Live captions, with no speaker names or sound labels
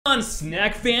On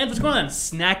snack fans, what's going on,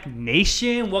 Snack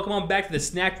Nation? Welcome on back to the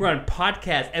Snack Run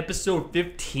Podcast Episode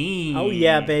 15. Oh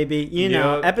yeah, baby. You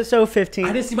know, Episode 15.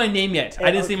 I didn't see my name yet.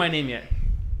 Gotta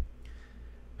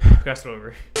start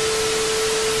over.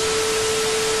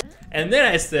 And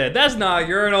then I said, that's not a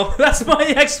urinal, that's my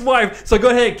ex-wife, so go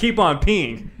ahead and keep on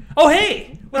peeing. Oh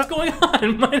hey, what's going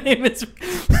on? My name is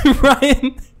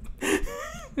Ryan.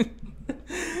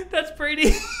 That's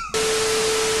pretty.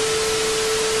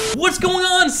 What's going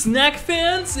on, snack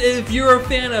fans? If you're a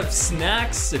fan of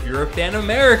snacks, if you're a fan of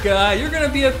America, you're going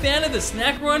to be a fan of the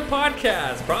Snack Run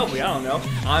Podcast. Probably, I don't know.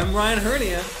 I'm Ryan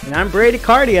Hernia. And I'm Brady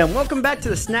Cardia, and welcome back to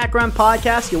the Snack Run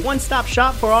Podcast, your one-stop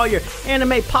shop for all your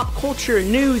anime pop culture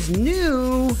news.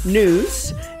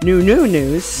 News.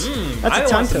 That's a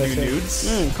tongue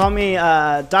twister. Call me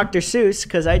Dr. Seuss,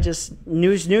 because I just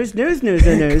news. Call me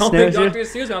Dr.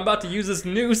 Seuss. I'm about to use this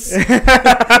noose.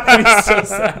 That'd be so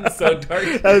sad and so dark.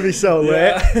 That would be so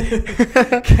lit.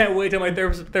 Can't wait till my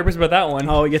therapist about that one.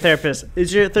 Oh, your therapist.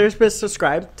 Is your therapist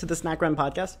subscribed to the Snack Run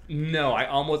Podcast? No, I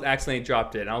almost accidentally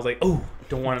dropped it. And I was like, oh,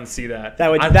 don't want him to see that.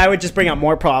 That would just bring up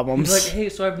more problems. He's like, hey,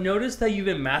 so I've noticed that you've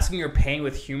been masking your pain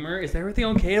with humor. Is everything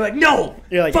okay? Like, no!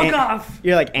 You're like, fuck off!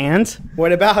 You're like, and?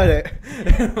 What about it?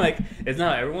 Like, it's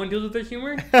not everyone deals with their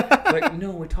humor? Like,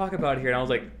 no, we talk about it here. And I was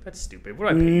like, that's stupid. What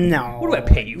do I pay you? No. What do I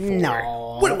pay you for?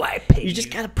 No. What do I pay you? You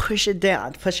just gotta push it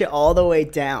down. Push it all the way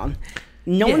down.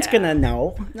 No one's gonna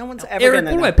know. No one's ever Eric, gonna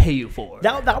know. what do I pay you for?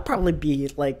 That'll probably be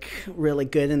like really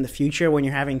good in the future when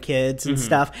you're having kids and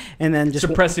stuff, and then just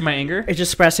suppressing my anger. It's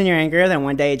just suppressing your anger. Then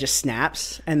one day it just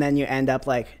snaps, and then you end up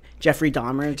like Jeffrey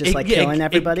Dahmer, just killing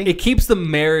everybody. It keeps the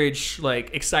marriage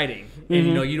like exciting, and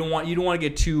you don't want to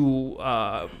get too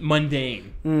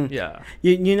mundane. Yeah.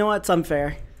 You know what's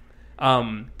unfair?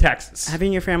 Taxes.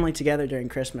 Having your family together during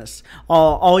Christmas.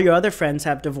 All your other friends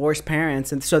have divorced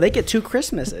parents, and so they get 2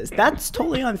 Christmases. That's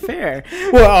totally unfair.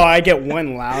 Well, I get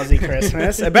one lousy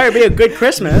Christmas. It better be a good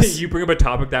Christmas. You bring up a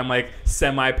topic that I'm like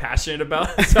semi-passionate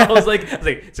about. So I was like,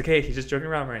 it's okay. He's just joking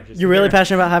around, right? You're really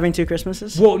passionate about having 2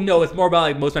 Christmases? Well, no, it's more about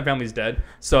like most of my family's dead.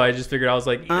 So I just figured I was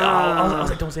like, I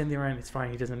was like, don't say anything, Ryan. It's fine.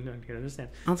 He doesn't understand.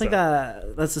 I don't think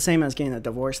that's the same as getting a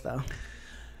divorce, though.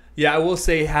 Yeah, I will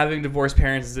say having divorced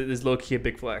parents is low-key a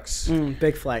big flex.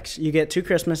 Big flex. You get 2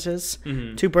 Christmases,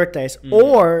 2 birthdays,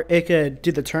 or it could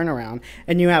do the turnaround,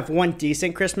 and you have one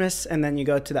decent Christmas, and then you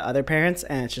go to the other parents,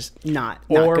 and it's just not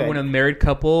or good. When a married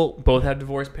couple both have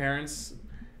divorced parents,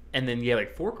 and then you have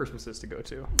like 4 Christmases to go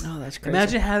to. Oh, that's crazy.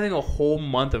 Imagine having a whole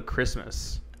month of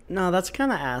Christmas. No, that's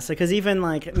kind of ass. Because even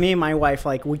like me and my wife,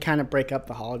 like we kind of break up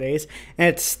the holidays, and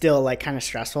it's still like kind of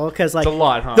stressful. Because like it's a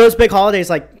lot, huh? Those big holidays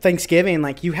like Thanksgiving,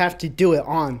 like you have to do it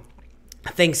on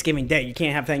Thanksgiving Day. You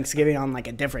can't have Thanksgiving on like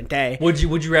a different day. Would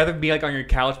you rather be like on your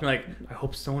couch, and be like, I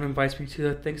hope someone invites me to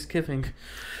the Thanksgiving?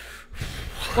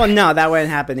 Well, no, that wouldn't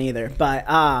happen either. But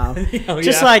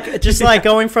just like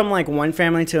going from like one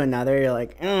family to another, you're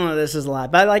like, oh, this is a lot.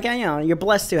 But like, you're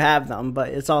blessed to have them. But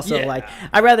it's also like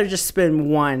I'd rather just spend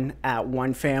one at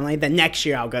one family. The next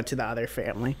year I'll go to the other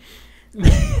family.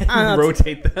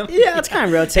 Rotate them. Yeah, it's kind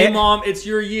of rotate. Hey, Mom, it's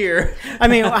your year. I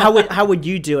mean, how would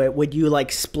you do it? Would you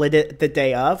like split it the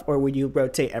day of, or would you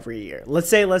rotate every year? Let's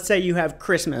say you have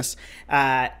Christmas.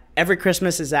 Every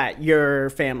Christmas is at your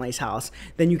family's house.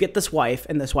 Then you get this wife,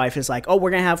 and this wife is like, "Oh, we're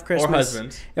gonna have Christmas." Or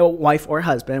husband. Wife or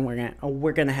husband.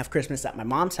 We're gonna have Christmas at my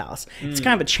mom's house. It's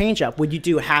kind of a change up. Would you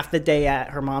do half the day at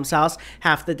her mom's house,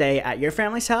 half the day at your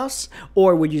family's house,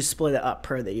 or would you split it up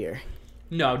per the year?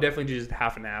 No, I would definitely do just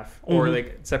half and half, or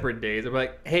like separate days. I'd be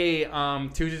like, "Hey,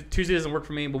 Tuesday doesn't work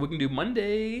for me, but we can do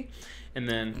Monday." And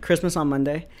then Christmas on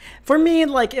Monday. For me,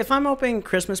 like if I'm opening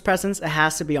Christmas presents, it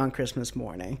has to be on Christmas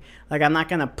morning. Like I'm not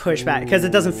gonna push back because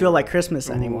it doesn't feel like Christmas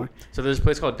anymore. So there's a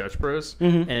place called Dutch Bros,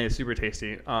 and it's super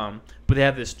tasty. But they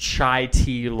have this chai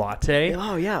tea latte.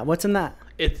 Oh yeah, what's in that?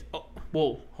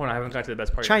 Hold on, I haven't got to the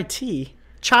best part. Chai tea.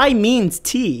 Chai means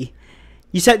tea.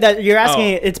 You said that you're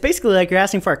asking. It's basically like you're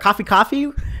asking for a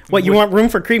coffee. What you want room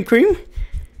for cream?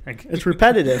 It's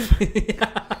repetitive.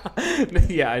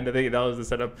 Yeah, I know that was the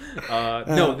setup.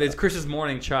 No, it's Christmas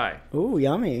morning chai. Ooh,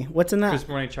 yummy. What's in that? Christmas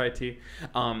morning chai tea.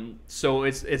 So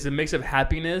it's a mix of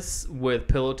happiness with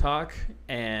pillow talk,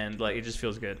 and like it just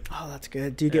feels good. Oh, that's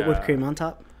good. Do you get whipped cream on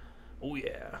top? Oh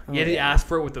yeah. You have to ask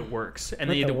for it with the works, and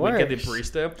then you have to get the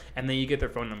barista, and then you get their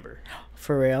phone number.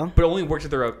 For real? But it only works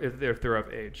if they're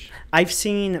of age. I've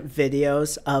seen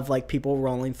videos of like people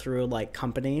rolling through like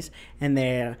companies, and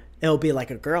it'll be like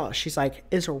a girl. She's like,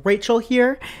 "Is Rachel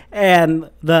here?" And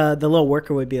the little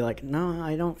worker would be like, "No,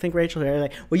 I don't think Rachel's here."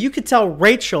 Like, well, you could tell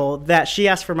Rachel that she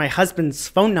asked for my husband's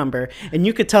phone number, and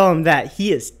you could tell him that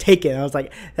he is taken. I was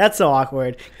like, that's so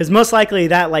awkward, because most likely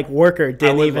that like worker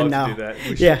didn't even know. To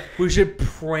do that. We should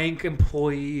prank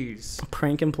employees.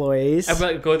 Prank employees. I'd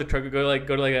like go to the truck. Go to like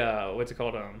what's it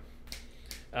called?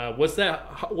 What's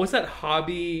that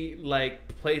hobby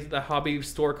like place? The hobby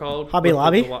store called? Hobby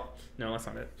Lobby. No, that's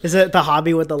not it. Is it the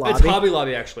Hobby with the lobby? It's Hobby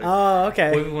Lobby, actually. Oh,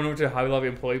 okay. We went over to a Hobby Lobby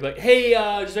employee, like, hey,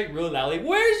 just like really loudly,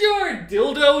 where's your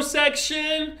dildo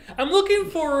section? I'm looking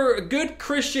for good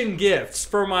Christian gifts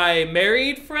for my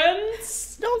married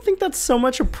friends. I don't think that's so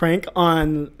much a prank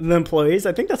on the employees.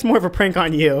 I think that's more of a prank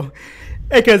on you,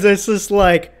 because it's just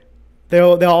like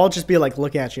they'll all just be like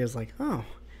looking at you as like, oh.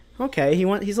 Okay,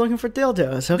 he's looking for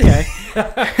dildos. Okay.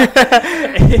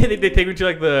 They take me to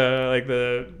like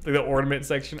the ornament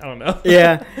section. I don't know.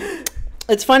 Yeah.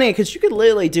 It's funny because you could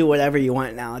literally do whatever you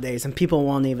want nowadays, and people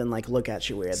won't even like look at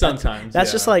you weird. Sometimes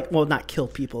that's just like, well, not kill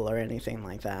people or anything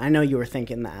like that. I know you were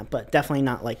thinking that, but definitely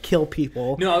not like kill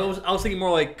people. No, I was thinking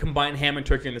more like combine ham and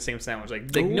turkey in the same sandwich.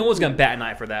 Like no one's gonna bat an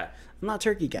eye for that. I'm not a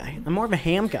turkey guy. I'm more of a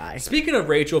ham guy. Speaking of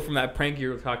Rachel from that prank you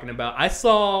were talking about, I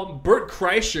saw Bert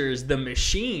Kreischer's The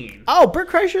Machine. Oh, Bert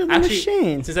Kreischer's The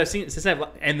Machine. Since The Machine. Since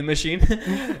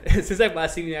I've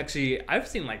last seen it, I've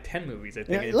seen like 10 movies, I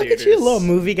think. Yeah, look at you, little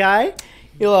movie guy.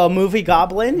 You little movie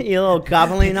goblin. You little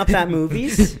gobbling up that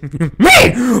movies.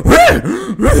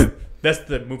 That's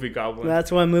the movie goblin.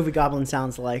 That's what a movie goblin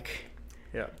sounds like.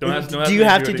 Yeah. Do you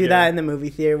have to do that in the movie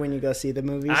theater when you go see the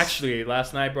movies? Actually,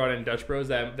 last night I brought in Dutch Bros,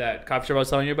 that coffee shop I was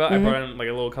telling you about. Mm-hmm. I brought in like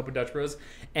a little cup of Dutch Bros,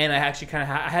 and I actually I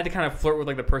had to kind of flirt with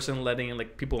like the person letting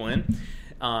like people in,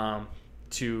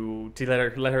 to let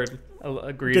her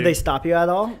agree. Did they stop you at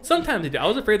all? Sometimes they do. I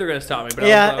was afraid they were gonna stop me,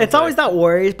 but it's always that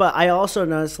worries. But I also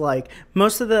noticed like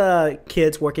most of the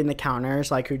kids working the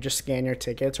counters, like who just scan your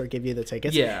tickets or give you the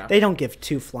tickets, they don't give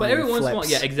two flying But every flips. once in a while,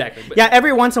 yeah, exactly. But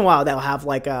every once in a while they'll have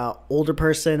like a older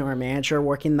person or a manager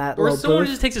working that or little someone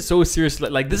booth. Just takes it so seriously,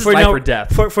 like this is life or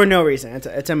death. For no reason.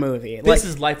 It's a movie. This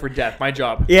is life or death. My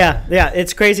job. Yeah.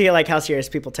 It's crazy like how serious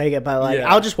people take it. But like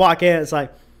I'll just walk in. It's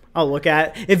like, I'll look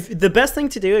at it. If the best thing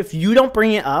to do, if you don't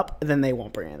bring it up, then they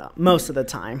won't bring it up most of the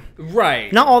time.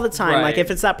 Right. Not all the time. Right. Like if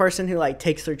it's that person who like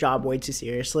takes their job way too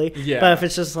seriously. Yeah. But if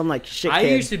it's just some like shit kid. I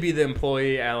used to be the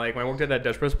employee at like when I worked at that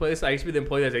Dutch Bros place. I used to be the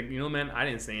employee that's like, you know, man, I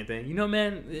didn't say anything. You know,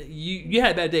 man, you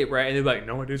had a bad date, right? And they're like,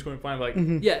 no, my date's going fine. I'm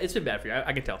like, yeah, it's been bad for you.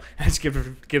 I can tell. I just give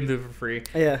them for free.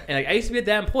 Yeah. And like I used to be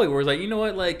that employee where it's like, you know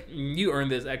what, like you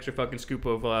earned this extra fucking scoop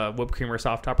of whipped cream or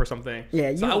soft top or something.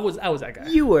 Yeah. So I was that guy.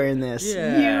 You earned this.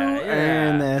 Yeah. You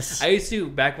earned this. I used to,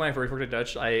 back when I first worked at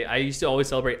Dutch, I used to always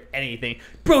celebrate anything.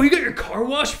 Bro, you got your car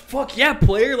washed? Fuck yeah,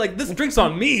 player. Like, this drink's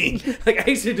on me. Like,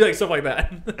 I used to do like stuff like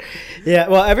that. Yeah,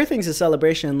 well, everything's a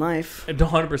celebration in life.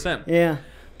 100%. Yeah.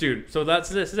 Dude, so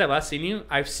since I've last seen you,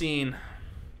 I've seen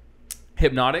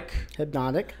Hypnotic.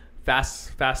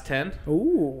 Fast 10.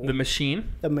 Ooh. The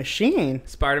Machine.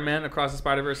 Spider-Man Across the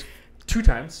Spider-Verse 2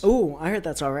 times. Ooh, I heard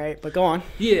that's all right, but go on.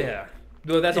 Yeah.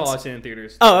 No, that's all I've seen in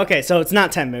theaters. Oh, okay. So it's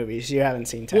not 10 movies. You haven't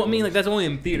seen 10 Well, I mean, like, that's only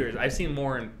in theaters. I've seen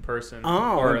more in person.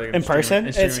 Oh, or, like, in person?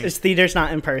 It's theaters,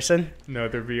 not in person? No,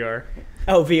 they're VR.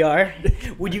 Oh,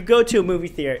 VR? Would you go to a movie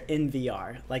theater in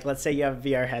VR? Like, let's say you have a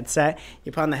VR headset.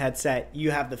 You put on the headset. You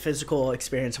have the physical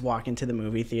experience of walking to the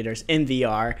movie theaters in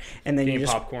VR. And then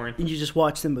popcorn. You just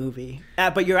watch the movie.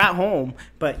 But you're at home,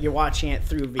 but you're watching it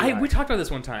through VR. We talked about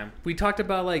this one time. We talked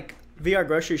about, like... VR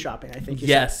grocery shopping, I think you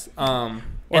said.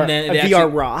 And then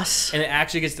VR Ross. And it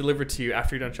actually gets delivered to you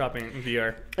after you're done shopping in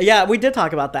VR. Yeah, we did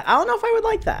talk about that. I don't know if I would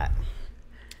like that.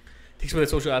 Takes away the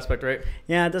social aspect, right?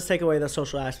 Yeah, it does take away the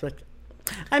social aspect.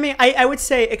 I mean, I would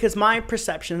say, because my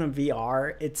perception of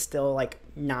VR, it's still like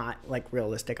not like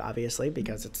realistic, obviously,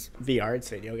 because it's VR, it's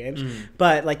video games.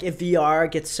 But like if VR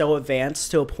gets so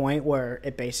advanced to a point where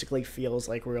it basically feels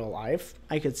like real life,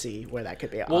 I could see where that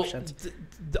could be an option.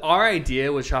 Our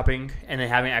idea with shopping and then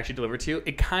having it actually delivered to you,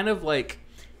 it kind of like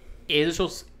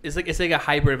it's like a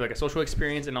hybrid of like a social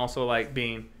experience and also like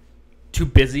being too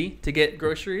busy to get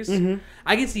groceries.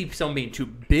 I can see someone being too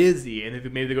busy and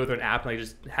maybe they go through an app and like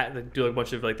just do a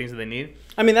bunch of like things that they need.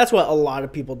 I mean, that's what a lot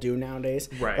of people do nowadays.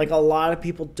 Right. Like a lot of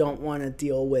people don't want to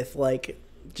deal with like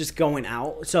just going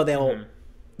out, so they'll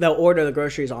order the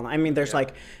groceries online. I mean, there's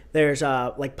like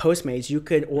like Postmates. You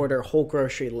could order whole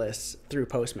grocery lists through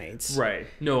Postmates. Right.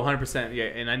 No, 100%. Yeah,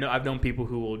 and I've known people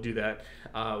who will do that.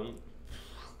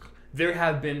 There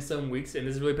have been some weeks, and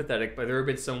this is really pathetic, but there have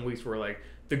been some weeks where like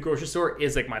the grocery store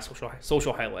is like my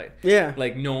social highlight. Yeah.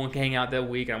 Like no one can hang out that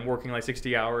week. I'm working like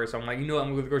 60 hours. So I'm like, you know what?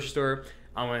 I'm going to go to the grocery store.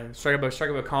 I'm gonna strike up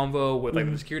a convo with like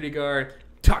the security guard,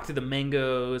 talk to the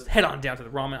mangoes, head on down to the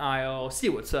ramen aisle, see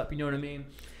what's up. You know what I mean?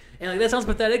 And like that sounds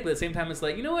pathetic, but at the same time, it's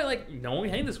like, you know what? Like, no one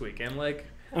hang this weekend. Like,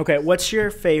 okay, what's your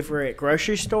favorite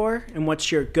grocery store, and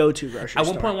what's your go-to grocery store? At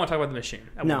one point, I want to talk about the machine.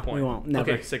 At one point. We won't.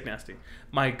 Never. Okay, sick nasty.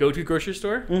 My go-to grocery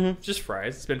store, just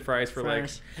Fry's. It's been Fry's for like.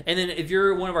 And then if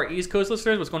you're one of our East Coast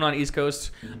listeners, what's going on East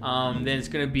Coast? Then it's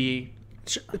gonna be.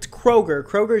 It's Kroger.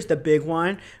 Kroger's the big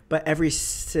one, but every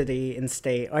city and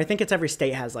state, or I think it's every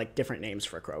state has like different names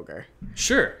for Kroger.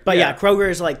 Sure. But yeah, Kroger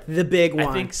is like the big one.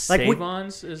 I think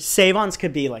Save-Ons is... Save-Ons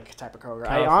could be like a type of Kroger.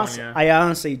 I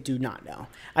honestly do not know.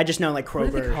 I just know like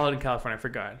Kroger. What do they call it in California? I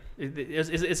forgot.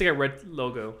 It's like a red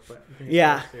logo. But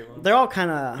yeah. They're all kind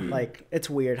of like,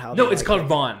 it's weird how No, it's called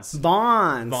Vons.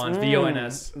 Vons.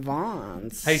 V-O-N-S.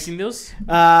 Vons. Have you seen those?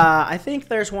 I think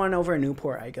there's one over in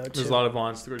Newport I go to. There's a lot of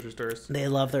Vons grocery stores. They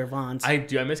love their Vons. I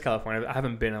do. I miss California. I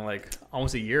haven't been in like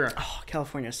almost a year. Oh,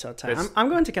 California's so tight. I'm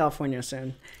going to California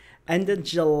soon. End of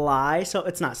July, so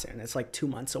it's not soon. It's like 2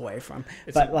 months away from.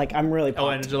 Like I'm really pumped. Oh,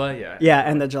 end of July, yeah. Yeah,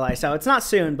 end of July. So it's not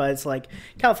soon, but it's like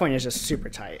California is just super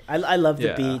tight. I love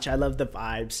the beach. I love the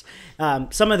vibes.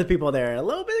 Some of the people there are a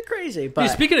little bit crazy. But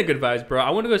dude, speaking of good vibes, bro, I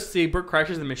want to go see Bert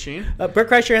Kreischer's The Machine. Bert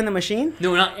Kreischer and the Machine?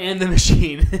 No, not and the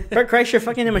Machine. Bert Kreischer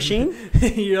fucking the Machine?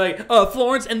 You're like, oh,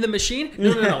 Florence and the Machine?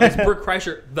 No. It's Bert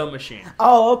Kreischer, The Machine.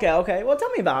 Oh, okay. Well,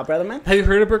 tell me about it, brother man. Have you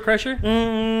heard of Bert Kreischer?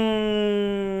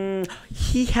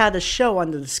 He had a show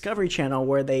on the Discovery Channel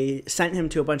where they sent him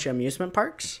to a bunch of amusement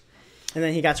parks, and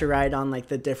then he got to ride on like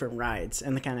the different rides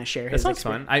and kind of share his experience. That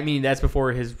sounds fun. I mean, that's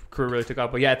before his career really took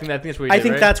off. But yeah, I think that's where he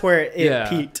did, that's where it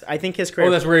peaked. I think his career.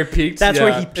 Oh, that's where he peaked. That's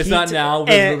where he peaked. It's not now.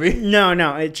 This movie.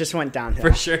 No, it just went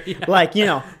downhill for sure. Yeah. Like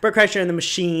Bert Kreischer and the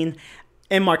Machine.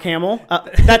 And Mark Hamill.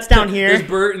 That's down here. There's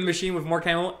Bert and the Machine with Mark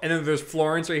Hamill, and then there's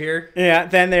Florence right here. Yeah,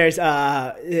 then there's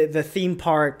the theme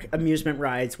park amusement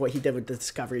rides, what he did with the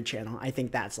Discovery Channel. I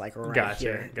think that's like right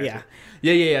here. Gotcha.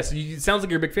 Yeah. So it sounds like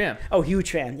you're a big fan. Oh,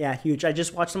 huge fan. Yeah, huge. I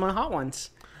just watched them on Hot Ones.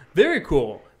 Very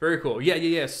cool.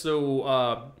 Yeah.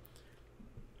 So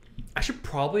I should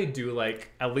probably do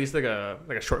like at least like a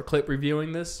short clip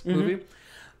reviewing this movie.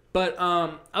 But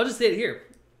I'll just say it here.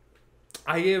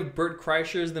 I give Bert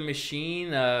Kreischer's The Machine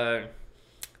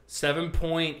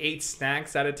 7.8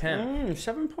 snacks out of 10.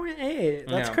 7.8.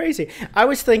 That's crazy. I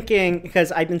was thinking,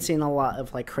 because I've been seeing a lot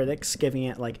of like critics giving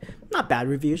it like not bad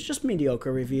reviews, just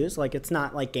mediocre reviews. Like it's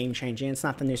not like game changing. It's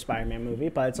not the new Spider-Man movie,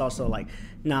 but it's also like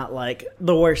not like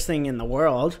the worst thing in the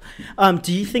world.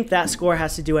 Do you think that score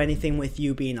has to do anything with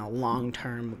you being a long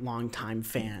time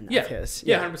fan of his?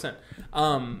 Yeah, 100%.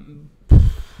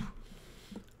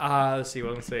 Let's see what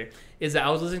I'm gonna say. Is that I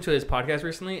was listening to his podcast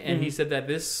recently, and he said that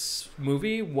this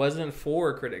movie wasn't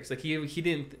for critics. Like he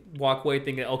didn't walk away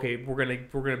thinking, okay, we're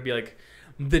gonna be like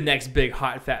the next big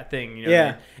hot fat thing, you know? Yeah.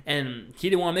 What I mean? And he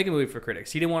didn't want to make a movie for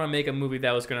critics. He didn't want to make a movie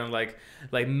that was gonna like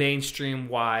mainstream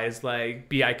wise like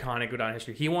be iconic, go down in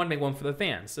history. He wanted to make one for the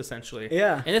fans, essentially.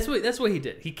 Yeah. And that's what he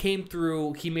did. He came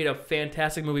through. He made a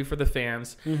fantastic movie for the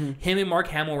fans. Him and Mark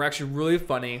Hamill were actually really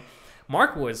funny.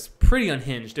 Mark was pretty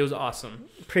unhinged. It was awesome.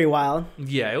 Pretty wild.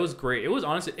 Yeah, it was great. It was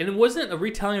honestly, and it wasn't a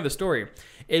retelling of the story.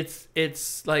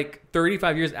 It's like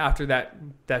 35 years after that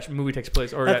movie takes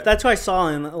place. Or that's what I saw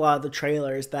in a lot of the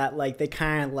trailers, that like they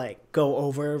kind of like go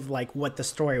over like what the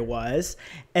story was,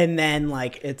 and then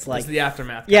like it's the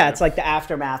aftermath. Yeah, it's like the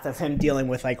aftermath of him dealing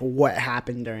with like what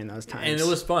happened during those times. And it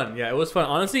was fun. Yeah, it was fun.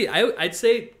 Honestly, I'd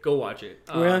say go watch it.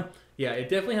 Really? Yeah, it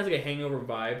definitely has like a hangover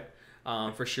vibe.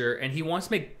 For sure, and he wants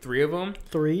to make 3 of them.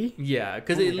 3? Yeah,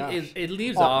 because it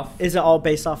leaves off. Is it all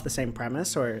based off the same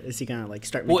premise, or is he gonna like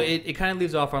start? Well, it kind of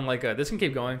leaves off on like this can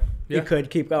keep going. Yeah. It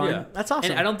could keep going. Yeah. That's awesome.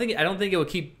 And I don't think it will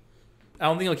keep. I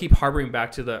don't think it'll keep harboring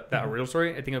back to that original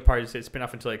story. I think it'll probably just spin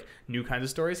off into like new kinds of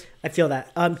stories. I feel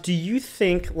that. Do you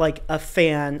think like a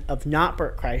fan of not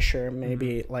Bert Kreischer,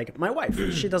 maybe like my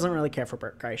wife, she doesn't really care for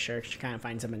Bert Kreischer. She kind of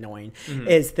finds him annoying.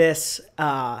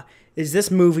 Is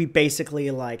this movie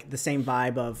basically like the same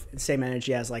vibe of same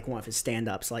energy as like one of his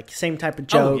stand-ups, like same type of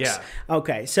jokes? Oh, yeah.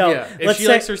 Okay, so if she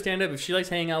likes her stand-up, if she likes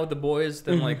hanging out with the boys,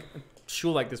 then like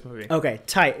she'll like this movie. Okay,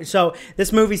 tight. So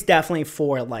this movie's definitely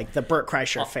for like the Bert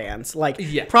Kreischer fans. Like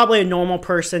probably a normal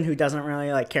person who doesn't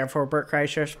really like care for Bert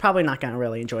Kreischer is probably not going to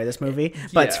really enjoy this movie,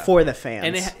 but it's for the fans.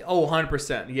 And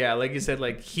 100%. Yeah, like you said,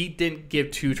 like he didn't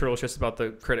give two turtle shits about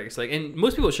the critics. Like, and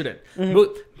most people shouldn't.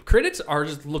 Critics are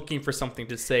just looking for something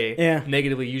to say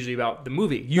negatively usually about the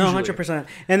movie. Usually. No, 100%.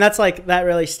 And that's like, that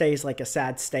really stays like a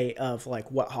sad state of like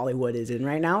what Hollywood is in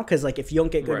right now. Because like if you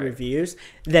don't get good reviews,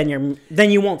 then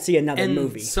you won't see another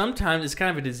movie. Sometimes it's kind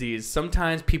of a disease.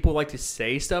 Sometimes people like to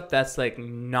say stuff that's like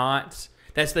not,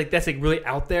 that's really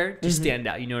out there to stand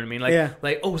out. You know what I mean?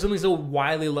 Like, oh, something's so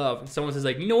widely loved, and someone says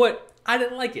like, you know what? I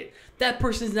didn't like it. That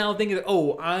person's now thinking that,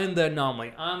 oh, I'm the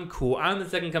anomaly. I'm cool. I'm the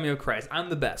second coming of Christ. I'm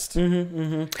the best.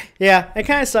 Yeah, it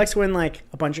kind of sucks when like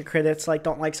a bunch of critics like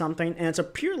don't like something, and it's a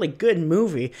purely good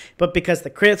movie, but because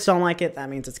the critics don't like it, that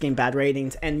means it's getting bad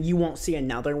ratings, and you won't see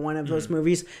another one of those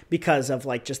movies because of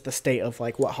like just the state of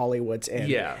like what Hollywood's in.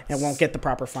 Yeah, and won't get the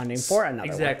proper funding for another.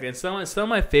 Exactly, and some of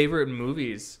my favorite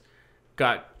movies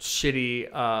got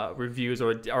shitty reviews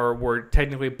or were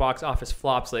technically box office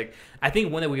flops. Like, I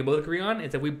think one that we can both agree on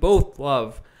is that we both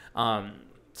love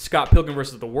Scott Pilgrim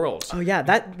versus the World. Oh yeah,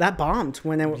 that bombed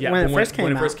when it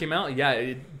first came out. Yeah,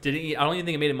 it didn't. I don't even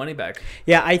think it made it money back.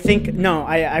 Yeah,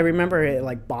 I remember it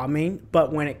like bombing,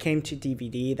 but when it came to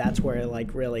DVD, that's where it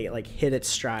like really like hit its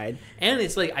stride. And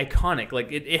it's like iconic.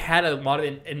 Like it had a lot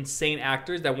of insane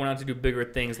actors that went on to do bigger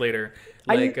things later.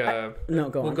 Like, no,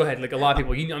 go on. Well, go ahead. Like a lot of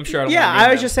people, I'm sure.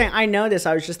 I was just saying. I know this.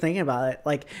 I was just thinking about it.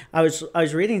 Like I was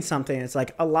reading something. It's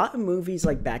like a lot of movies,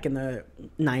 like back in the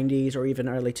 '90s or even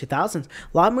early 2000s, a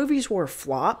lot of movies were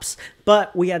flops.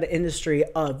 But we had an industry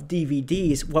of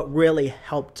DVDs. What really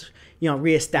helped,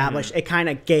 reestablish. It kind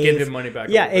of gave them money back.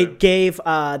 Yeah, it gave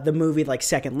the movie like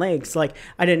second legs. Like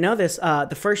I didn't know this.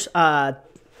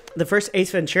 The first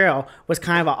Ace Ventura was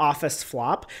kind of an office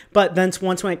flop, but then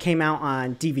once when it came out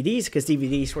on DVDs, because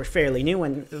DVDs were fairly new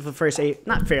when the first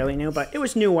not fairly new, but it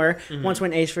was newer once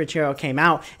when Ace Ventura came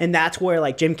out, and that's where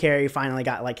like Jim Carrey finally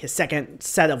got like his second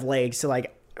set of legs to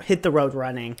like hit the road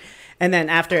running. And then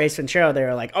after Ace Ventura, they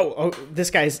were like, oh,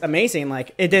 this guy's amazing.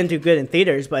 Like, it didn't do good in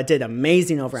theaters, but it did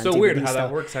amazing over on DVD. So weird how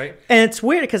that works, right? And it's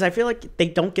weird because I feel like they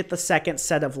don't get the second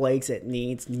set of legs it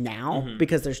needs now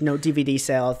because there's no DVD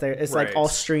sales. It's like all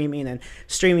streaming, and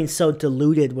streaming's so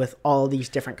diluted with all these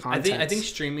different content. I think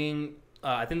streaming...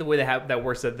 I think the way that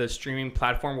works is that the streaming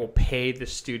platform will pay the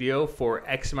studio for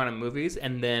X amount of movies,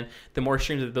 and then the more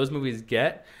streams that those movies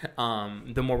get,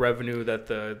 the more revenue that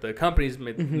the companies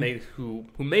made who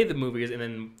made the movies,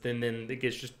 and then it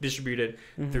gets just distributed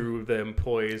through the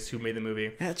employees who made the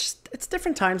movie. Yeah, it's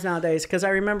different times nowadays, because I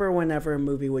remember whenever a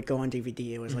movie would go on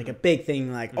DVD, it was like a big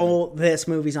thing, like, oh, this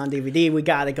movie's on DVD, we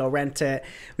gotta go rent it.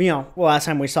 Last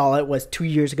time we saw it was 2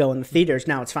 years ago in the theaters.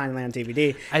 Now it's finally on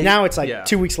DVD. Now it's like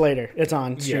 2 weeks later. It's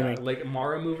on streaming. Yeah, like a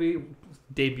Mario movie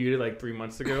debuted like 3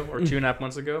 months ago or 2.5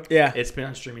 months ago. Yeah, it's been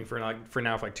on streaming for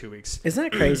like 2 weeks. Isn't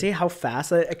it crazy how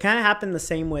fast it kind of happened? The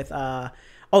same with the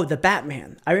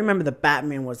Batman. I remember the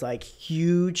Batman was like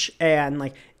huge, and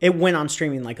like it went on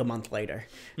streaming like a month later.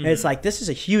 And it's like, this is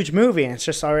a huge movie, and it's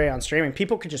just already on streaming.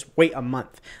 People could just wait a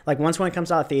month. Like once when it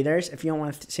comes out of theaters, if you don't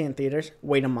want to see it in theaters,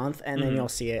 wait a month and then you'll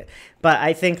see it. But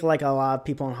I think like a lot of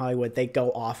people in Hollywood, they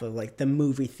go off of like the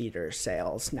movie theater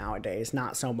sales nowadays,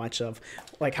 not so much of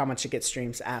like how much it gets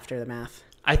streams after the math.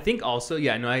 I think also,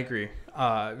 I agree.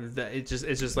 It's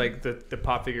just like the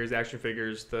pop figures, action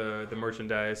figures, the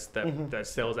merchandise that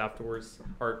sells afterwards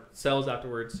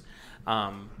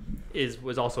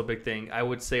was also a big thing. I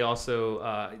would say also,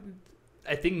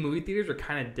 I think movie theaters are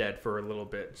kind of dead for a little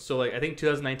bit. So like I think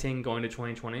 2019 going to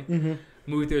 2020,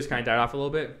 movie theaters kind of died off a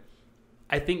little bit.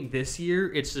 I think this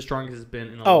year it's the strongest it's been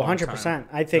in a long 100%. time.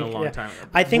 I think in a long time.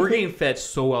 I think we're getting fed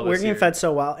so well. We're getting fed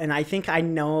so well, and I think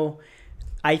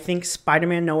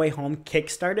Spider-Man No Way Home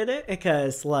kickstarted it,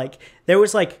 because like there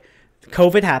was like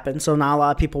COVID happened, so not a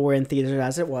lot of people were in theaters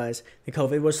as it was. The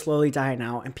COVID was slowly dying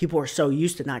out, and people were so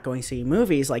used to not going to see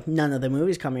movies. Like none of the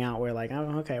movies coming out were like,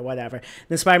 oh, okay, whatever.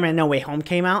 Then Spider-Man No Way Home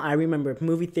came out. I remember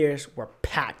movie theaters were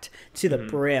packed to the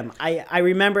brim. I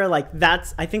remember like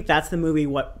I think that's the movie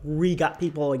what got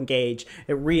people engaged.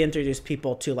 It reintroduced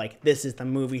people to like, this is the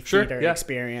movie theater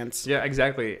experience. Yeah,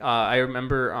 exactly. I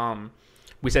remember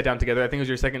we sat down together. I think it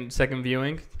was your second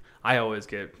viewing. I always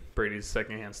get Brady's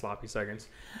secondhand sloppy seconds.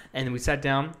 And then we sat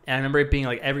down, and I remember it being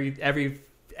like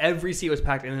every seat was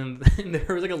packed, and then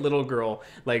there was like a little girl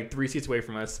like 3 seats away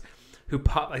from us who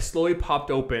slowly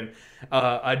popped open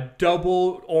a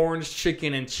double orange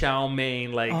chicken and chow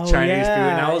mein Chinese food,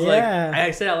 and I was like,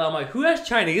 I said out loud, I'm like, who has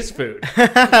Chinese food?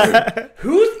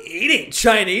 Who's eating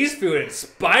Chinese food in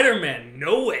Spider-Man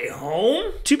No Way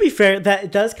Home? To be fair,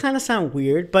 that does kind of sound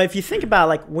weird, but if you think about it,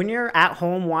 like when you're at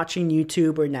home watching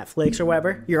YouTube or Netflix or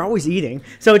whatever, you're always eating,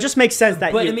 so it just makes sense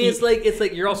that. But I mean, it's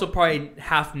like you're also probably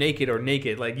half naked or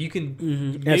naked. Like you can,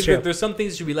 maybe there's some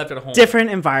things that should be left at home.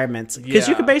 Different environments, because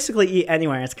you could basically eat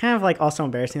anywhere. It's kind of like also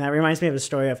embarrassing. That reminds me of a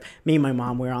story of me and my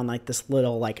mom. We were on like this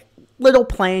little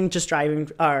plane just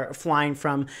flying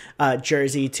from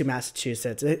Jersey to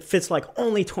Massachusetts. It fits like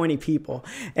only 20 people,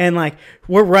 and like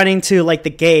we're running to like the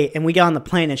gate, and we get on the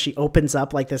plane, and she opens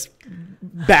up like this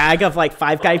bag of like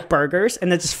Five Guys burgers,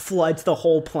 and it just floods the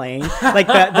whole plane. Like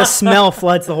the smell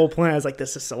floods the whole plane. I was like,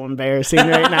 this is so embarrassing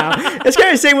right now. It's kind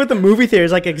of the same with the movie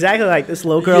theaters. Like exactly like this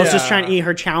little girl's just trying to eat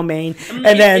her chow mein, and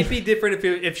then it'd be different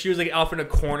if she was like off in a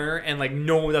corner and like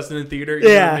no one else in the theater. You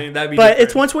know what I mean? That'd be but different.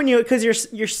 it's once when you because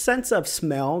your sense of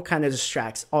smell kind of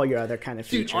distracts all your other kind of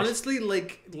features. Dude, honestly,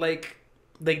 like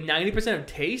 90% of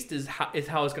taste is how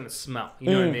it's gonna smell.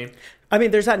 You know what I mean? I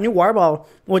mean, there's that new water bottle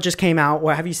what just came out.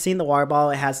 Have you seen the water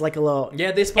bottle? It has like a little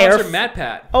they sponsor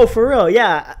MatPat. Oh, for real?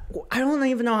 Yeah. I don't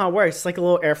even know how it works. It's like a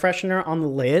little air freshener on the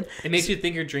lid. It makes you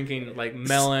think you're drinking like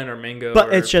melon or mango. But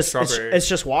or it's just strawberry. it's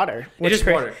just water. It's just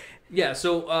water. Yeah.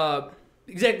 So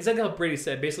exactly how Brady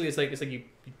said. Basically, it's like you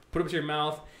put it up to your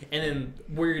mouth, and then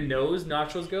where your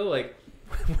nostrils go, like.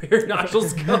 Where your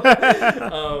nostrils go.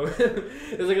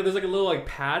 There's like a little like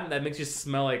pad that makes you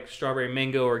smell like strawberry,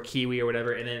 mango, or kiwi or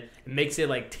whatever, and then it makes it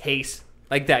like taste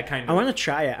like that kind of. I want to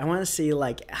try it. I want to see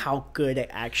like how good it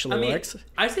actually works.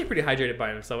 I stay pretty hydrated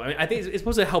by myself. I mean, I think it's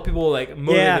supposed to help people like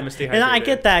motivate them to stay hydrated. And I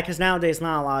get that because nowadays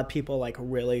not a lot of people like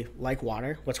really like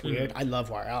water. What's weird? I love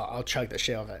water. I'll chug the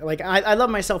shit out of it. Like I love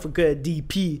myself a good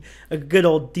DP, a good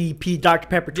old DP Dr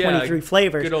Pepper 23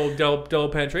 flavors. Good old double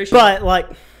penetration. But like.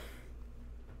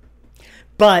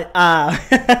 I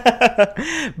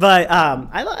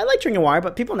like drinking water,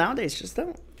 but people nowadays just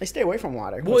don't. They stay away from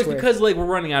water. Well, it's because like we're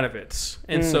running out of it,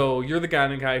 and so you're the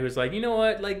guy who's like, you know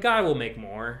what, like God will make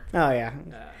more. Oh yeah.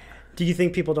 Do you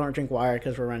think people don't drink water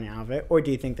because we're running out of it, or do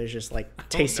you think there's just like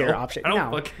tastier options? No,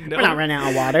 we're not running out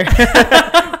of water.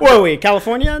 Where are we?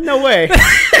 California? No way.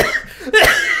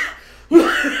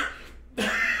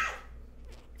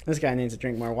 This guy needs to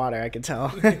drink more water. I can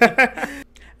tell.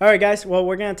 All right, guys. Well,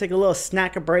 we're going to take a little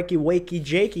snack, a breaky, wakey,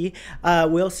 jakey.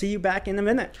 We'll see you back in a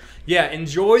minute. Yeah,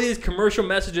 enjoy these commercial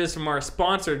messages from our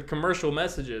sponsored commercial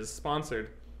messages. Sponsored.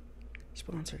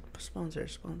 Sponsor.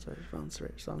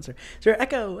 Sir,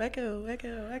 echo.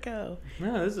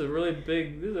 No, this is a really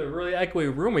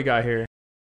echoey room we got here.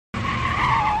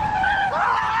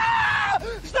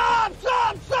 Stop!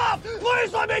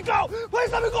 Please let me go!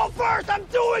 Please let me go first! I'm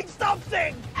doing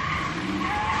something!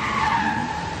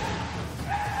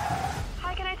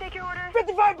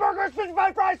 55 burgers,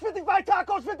 55 fries, 55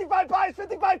 tacos, 55 pies,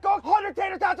 55 cokes, 100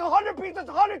 tater tots, 100 pizzas,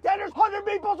 100 tenders, 100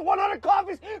 meatballs, 100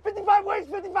 coffees, 55 wings,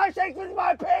 55 shakes,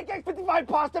 55 pancakes, 55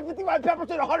 pasta, 55 peppers,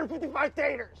 and 155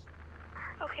 taters.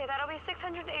 Okay, that'll be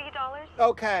 $680.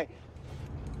 Okay.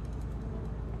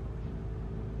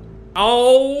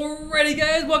 Alrighty,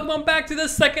 guys, welcome on back to the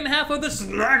second half of the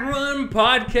Snack Run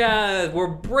Podcast. We're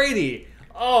Brady.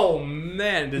 Oh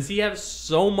man, does he have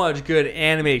so much good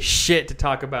anime shit to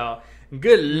talk about?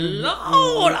 Good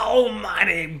Lord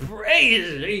Almighty,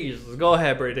 praise Jesus. Go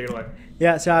ahead, Brady, take it away.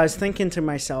 Yeah, so I was thinking to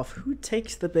myself, who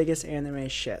takes the biggest anime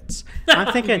shits?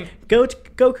 I'm thinking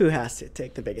Goku has to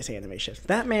take the biggest anime shits.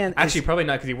 That man actually probably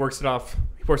not because he works off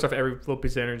every little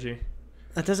piece of energy.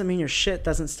 That doesn't mean your shit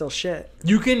doesn't still shit.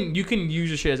 You can use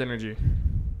your shit as energy.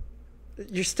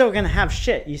 You're still gonna have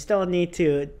shit. You still need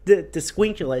to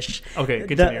disquinculish. Okay,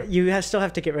 continue. You still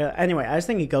have to get rid of. Anyway, I was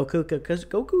thinking Goku because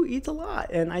Goku eats a lot,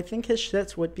 and I think his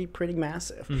shits would be pretty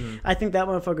massive. Mm-hmm. I think that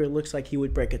motherfucker looks like he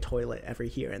would break a toilet every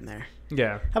here and there.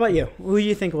 Yeah. How about you? Who do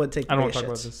you think would take? I don't want to talk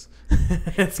shits?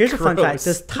 About this. Here's gross. A fun fact: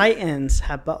 does Titans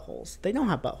have buttholes? They don't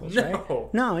have buttholes, no.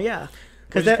 Right? No, yeah.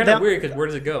 Because it's kind of weird. Because where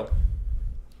does it go?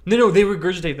 No, they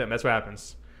regurgitate them. That's what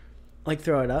happens. Like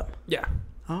throw it up? Yeah.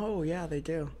 Oh yeah, they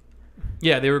do.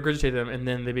 Yeah, they regurgitate them, and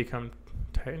then they become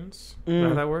Titans. Is that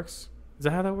how that works? Is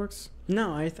that how that works?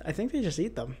 No, I think they just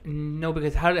eat them. No,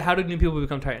 because how do new people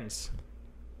become Titans?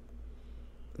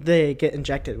 They get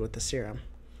injected with the serum.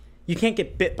 You can't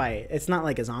get bit by it. It's not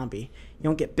like a zombie. You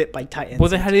don't get bit by Titans. Well,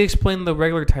 then how do you explain the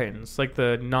regular Titans, like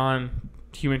the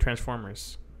non-human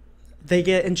Transformers? They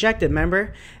get injected,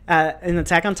 remember? In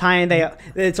Attack on Titan,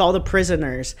 it's all the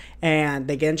prisoners, and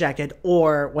they get injected,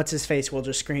 or what's-his-face will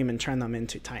just scream and turn them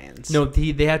into Titans. No,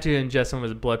 they have to ingest some of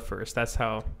his blood first. That's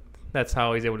how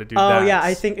he's able to do that. Oh, yeah,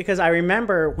 I think because I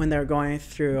remember when they were going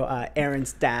through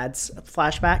Aaron's dad's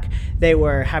flashback, they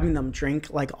were having them drink,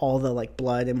 like, all the, like,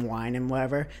 blood and wine and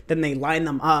whatever. Then they line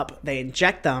them up, they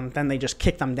inject them, then they just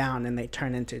kick them down, and they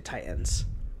turn into Titans.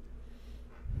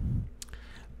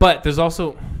 But there's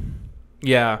also...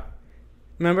 Yeah.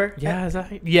 Remember? Yeah. Is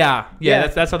that? Yeah.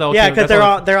 That's how they'll. Yeah, because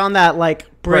they're on that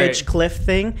like bridge cliff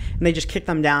thing, and they just kick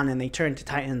them down, and they turn to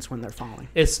Titans when they're falling.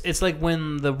 It's like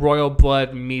when the royal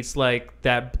blood meets like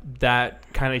that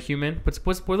kind of human.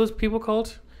 What are those people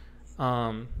called?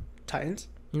 Titans.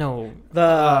 No.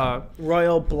 The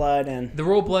royal blood and the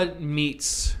royal blood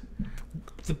meets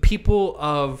the people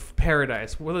of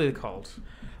paradise. What are they called?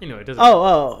 You know, it doesn't.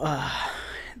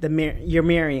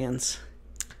 Ymirians.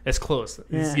 It's close.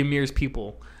 It's Ymir's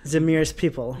people. Ymir's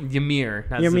people. Ymir,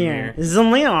 not Ymir. Zamir.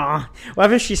 Zamir.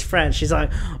 What if she's French? She's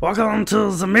like, welcome to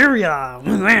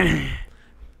Zamiria.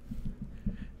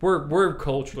 We're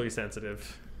culturally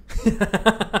sensitive.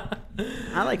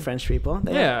 I like French people.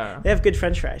 They Yeah. have good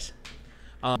French fries.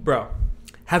 Bro,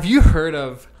 have you heard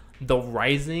of the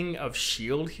Rising of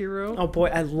Shield Hero? Oh boy,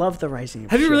 I love the Rising.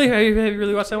 Have you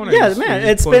really watched that one? Yeah, man,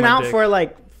 it's been out for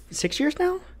like 6 years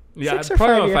now. Yeah, 6 or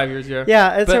probably 5 about years. 5 years. Yeah.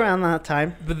 Yeah, it's around that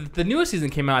time. But the newest season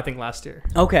came out, I think, last year.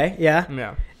 Okay, yeah.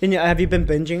 Yeah. And have you been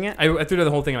binging it? I threw the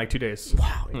whole thing in like 2 days.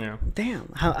 Wow. Yeah.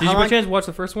 Damn. Did you by chance watch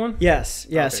the first one? Yes.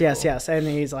 Okay, cool. And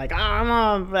he's like,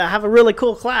 I'm gonna have a really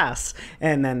cool class,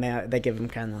 and then they give him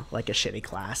kind of like a shitty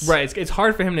class. Right. It's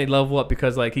hard for him to level up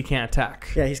because like he can't attack.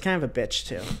 Yeah, he's kind of a bitch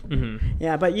too. Mm-hmm.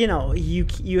 Yeah, but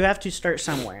you have to start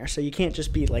somewhere, so you can't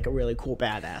just be like a really cool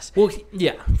badass. Well,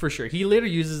 yeah, for sure. He later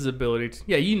uses his ability to,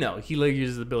 he later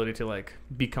uses his ability to like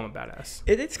become a badass.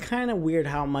 It's kind of weird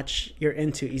how much you're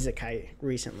into isekai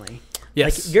recently.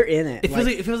 Yes. Like, you're in it.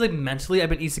 It feels like mentally I've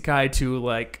been isekai to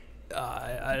like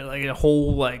a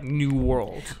whole like new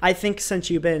world. I think since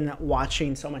you've been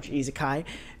watching so much isekai,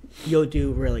 you'll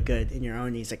do really good in your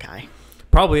own isekai.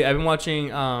 Probably. I've been watching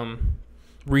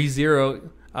ReZero,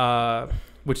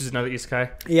 which is another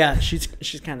isekai. Yeah, she's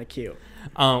kind of cute.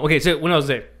 Okay, so when I was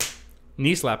there,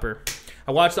 knee slapper.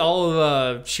 I watched all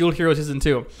of Shield Hero Season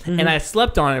 2, and I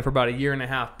slept on it for about 1.5 years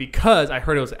because I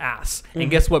heard it was ass. And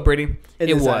guess what, Brady?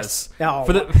 It was. Oh,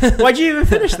 why'd you even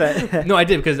finish that? No, I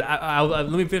did because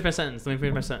let me finish my sentence. Let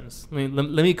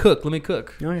me cook. Okay.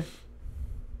 You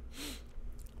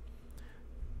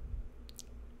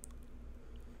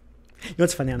know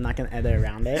what's funny? I'm not going to edit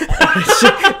around it.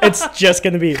 It's just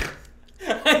going to be...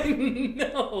 I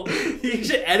know. You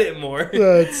should edit more.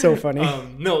 It's so funny.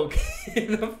 No,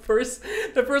 the first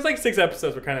like 6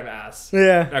 episodes were kind of ass.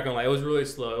 Yeah. Not gonna lie, it was really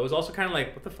slow. It was also kind of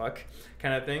like what the fuck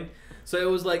kind of thing. So it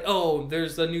was like, oh,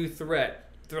 there's a new threat,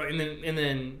 and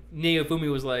then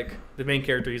Neofumi was like the main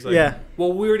character. He's like, yeah.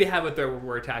 Well, we already have a threat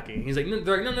we're attacking. He's like, no,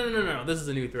 they're like, no, this is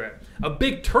a new threat. A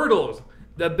big turtle,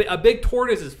 a big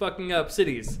tortoise is fucking up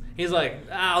cities. He's like,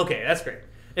 okay, that's great.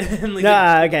 And like,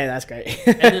 okay, that's great.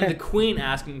 And then the queen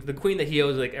asking the queen that he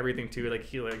owes like everything to,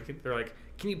 like they're like,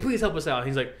 can you please help us out? And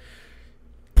he's like,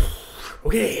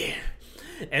 okay.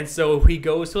 And so he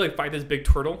goes to like fight this big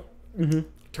turtle. Mm-hmm.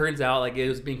 Turns out like it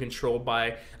was being controlled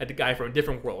by a guy from a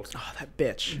different world. Oh, that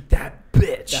bitch. That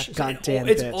goddamn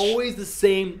it's bitch. always the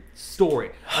same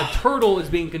story. A turtle is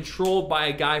being controlled by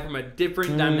a guy from a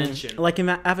different dimension. Like in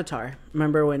Avatar.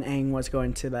 Remember when Aang was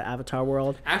going to the Avatar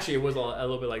world? Actually, it was a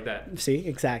little bit like that. See,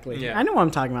 exactly. Yeah. I know what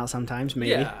I'm talking about sometimes,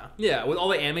 maybe. Yeah. With all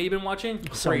the anime you've been watching,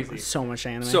 crazy. So much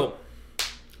anime. So,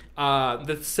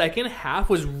 the second half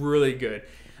was really good.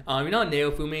 You know how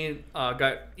Neofumi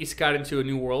got isekai into a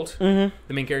new world? Mm-hmm.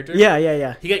 The main character?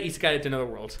 Yeah. He got isekai into another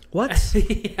world. What?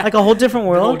 Yeah. Like a whole different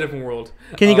world? A whole different world.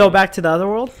 Can he go back to the other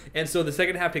world? And so the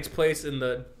second half takes place in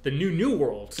the new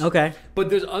world. Okay. But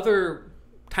there's other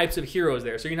types of heroes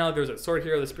there. So you know how there's a sword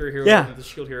hero, the spear hero, and the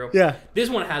shield hero? Yeah. This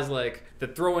one has like the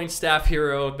throwing staff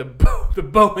hero, the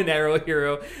bow and arrow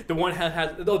hero, the one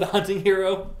has the hunting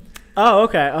hero. Oh,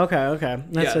 okay.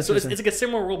 That's so it's like a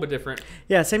similar world but different.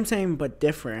 Yeah, same but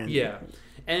different. Yeah.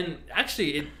 And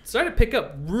actually, it started to pick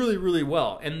up really, really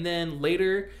well. And then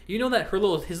later, you know that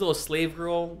his little slave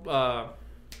girl,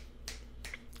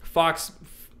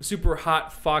 super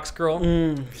hot fox girl?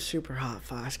 Super hot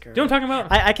fox girl. You know what I'm talking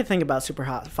about? I could think about super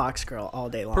hot fox girl all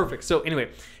day long. Perfect. So anyway,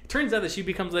 it turns out that she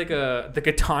becomes like the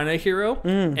katana hero.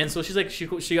 And so she's like, she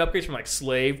upgrades from like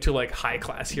slave to like high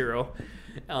class hero.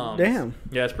 Damn.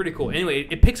 Yeah, it's pretty cool. Anyway,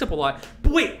 it picks up a lot.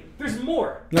 But wait, there's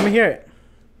more. Let me hear it.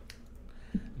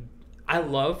 I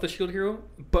love the Shield Hero,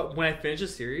 but when I finished the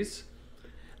series,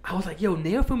 I was like, yo,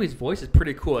 Neofumi's voice is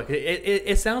pretty cool. Like,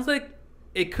 it sounds like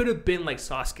it could have been like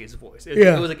Sasuke's voice.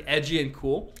 It was like edgy and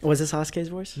cool. Was it Sasuke's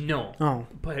voice? No. Oh.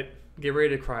 But get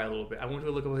ready to cry a little bit. I went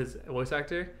to look up his voice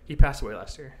actor. He passed away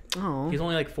last year. Oh. He's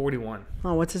only like 41.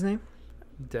 Oh, what's his name?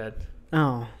 Dead.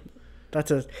 Oh.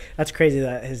 That's crazy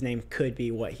that his name could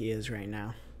be what he is right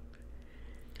now.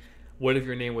 What if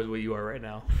your name was what you are right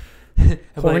now?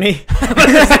 Horny?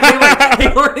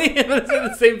 Horny? I'm going to say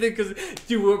the same thing because,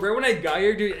 dude, right when I got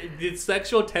here, dude, the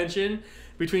sexual tension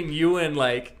between you and,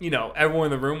 like, you know, everyone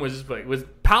in the room was just like, was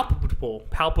palpable.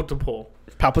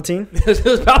 Palpatine? It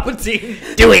was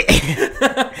Palpatine. Do it.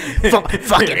 Fuck it.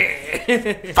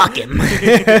 Fuck him.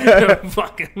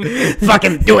 Fuck him. Fuck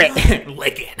him. Do it.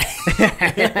 Lick it.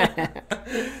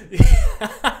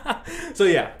 So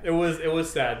yeah, it was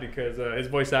sad because his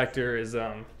voice actor is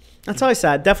That's always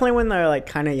sad. Definitely when they're like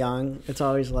kind of young, it's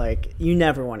always like you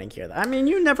never want to hear that. I mean,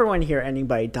 you never want to hear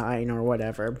anybody dying or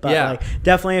whatever. But like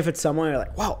definitely if it's someone you're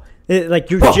like, wow. Like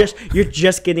you're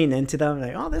just getting into them,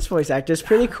 like, oh, this voice actor is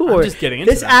pretty cool. I'm just getting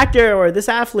into this actor or this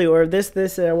athlete or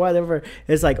this or whatever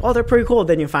is like, oh, they're pretty cool.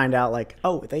 Then you find out like,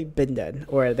 oh, they've been dead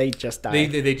or they just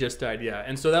died. They just died, yeah.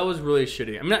 And so that was really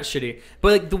shitty. I mean, not shitty,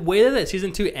 but like the way that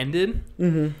season 2 ended,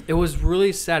 it was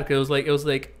really sad because it was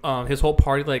like his whole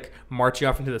party like marching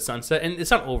off into the sunset, and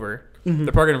it's not over. They're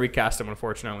probably gonna recast him,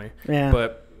 unfortunately. Yeah.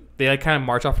 But they like kind of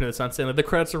march off into the sunset, and like, the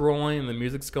credits are rolling and the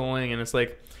music's going, and it's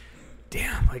like,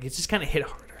 damn, like it just kind of hit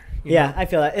harder. Yeah, I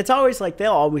feel that. It's always like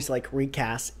they'll always like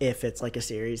recast if it's like a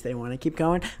series they want to keep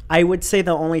going. I would say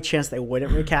the only chance they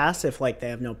wouldn't recast if like they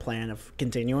have no plan of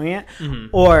continuing it,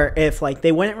 or if like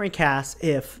they wouldn't recast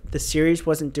if the series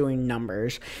wasn't doing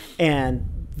numbers and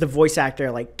the voice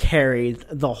actor like carried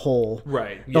the whole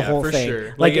whole for thing.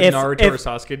 Sure. Like if Naruto or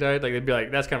Sasuke died, like they'd be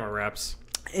like, that's kind of a wraps.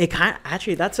 It kind of,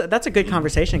 actually that's a good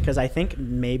conversation because I think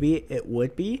maybe it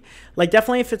would be like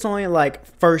definitely if it's only like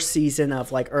first season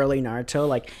of like early Naruto,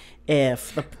 like it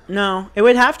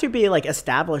would have to be like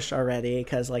established already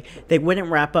because like they wouldn't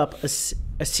wrap up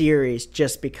a series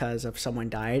just because of someone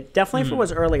died. Definitely if it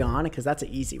was early on because that's an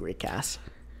easy recast.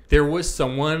 There was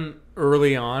someone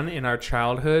early on in our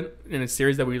childhood in a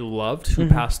series that we loved who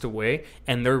passed away,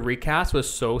 and their recast was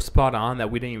so spot on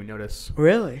that we didn't even notice.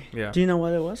 Really? Yeah. Do you know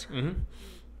what it was?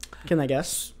 Can I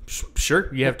guess?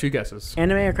 Sure. You have 2 guesses.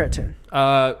 Anime or cartoon?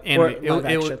 Anime.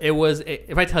 It was.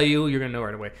 If I tell you, you're gonna know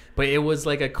right away. But it was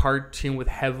like a cartoon with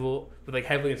heavily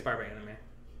inspired by anime.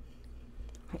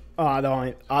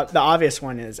 The obvious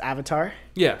one is Avatar.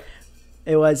 Yeah.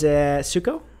 It was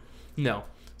Zuko. No,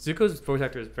 Zuko's voice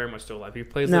actor is very much still alive. He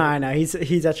plays. No, I know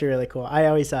he's actually really cool. I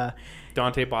always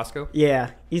Dante Bosco.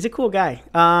 Yeah, he's a cool guy.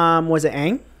 Was it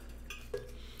Aang?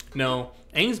 No,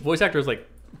 Aang's voice actor was like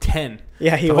 10.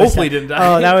 Yeah, he so was hopefully didn't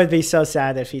die. Oh, that would be so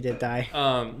sad if he did die.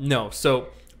 No. So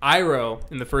Iroh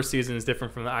in the first season is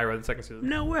different from the Iroh in the second season.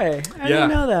 No way. I didn't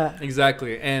know that.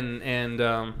 Exactly. And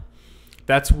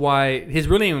that's why his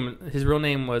real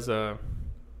name was I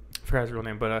forgot his real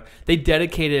name, but they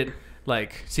dedicated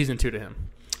like season 2 to him.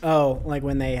 Oh, like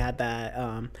when they had that.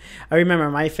 I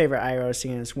remember my favorite Iroh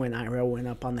scene is when Iroh went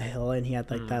up on the hill and he had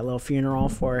like that little funeral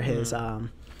for his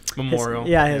memorial.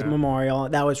 His memorial.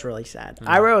 That was really sad.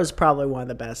 Iroh is probably one of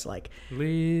the best. Like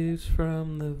leaves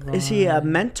from the vine. Is he a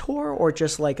mentor or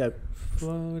just like a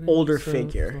older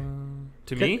figure?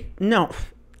 To me? No.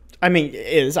 I mean,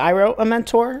 is Iroh a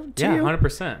mentor to you?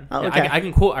 100%. Oh, okay. I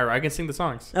can quote Iroh. I can sing the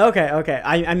songs. Okay.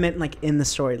 I meant like in the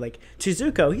story, like to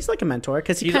Zuko, he's like a mentor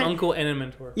because he's an uncle and a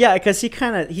mentor. Yeah, because he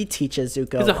teaches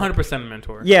Zuko. He's 100% a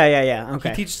mentor. Yeah. Okay.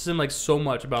 He teaches him like so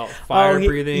much about fire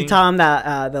breathing. He taught him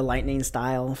that the lightning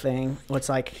style thing. What's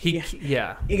like you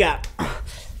got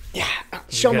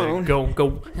Shimon.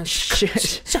 Go.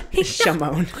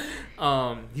 Shimon.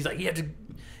 He's like, you have to.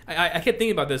 I kept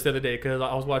thinking about this the other day because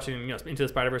I was watching Into the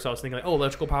Spider-Verse. I was thinking like, oh,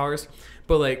 electrical powers,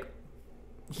 but like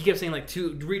he kept saying like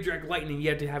to redirect lightning, you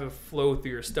have to have it flow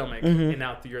through your stomach and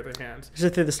out through your other hands. Is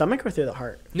it through the stomach or through the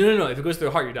heart? No. If it goes through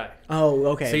the heart, you die. Oh,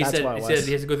 okay. So he said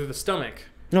he has to go through the stomach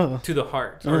to the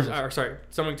heart, or sorry,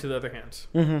 stomach to the other hands.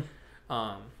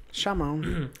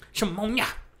 Shimon. Yeah.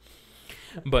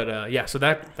 But so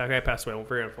that guy passed away.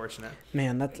 Very unfortunate.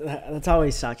 Man, that's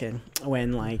always sucking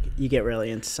when like you get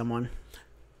really into someone.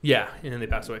 Yeah, and then they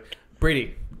pass away.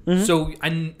 Brady, so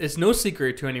it's no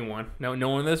secret to anyone, no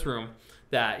one in this room,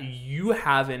 that you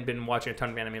haven't been watching a ton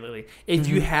of anime lately. If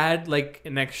you had like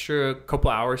an extra couple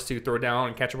hours to throw down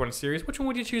and catch up on a series, which one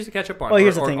would you choose to catch up on? Well,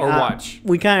 here's the thing. Or watch?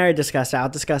 We kind of already discussed it. I'll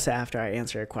discuss it after I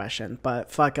answer your question.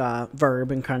 But fuck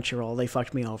Verb and Crunchyroll. They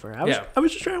fucked me over. I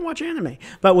was just trying to watch anime.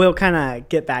 But we'll kind of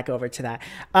get back over to that.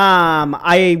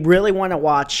 I really want to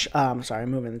watch... sorry,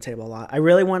 I'm moving the table a lot. I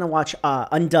really want to watch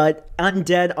Undead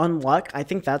Unluck. I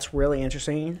think that's really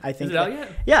interesting. I think Is it out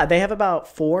yet? Yeah, they have about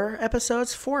 4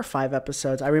 or 5 episodes.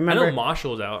 I remember. I know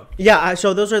Marshall's out. Yeah,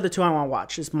 so those are the 2 I want to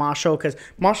watch. Is Marshall, because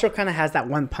Marshall kind of has that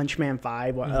One Punch Man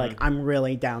vibe. Where, like I'm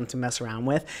really down to mess around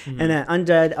with, and then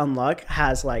Undead Unluck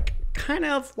has like kind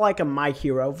of like a My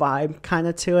Hero vibe kind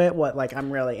of to it. What like I'm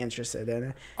really interested in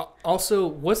it. Also,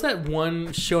 what's that one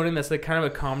shonen that's like kind of a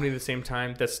comedy at the same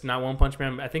time? That's not One Punch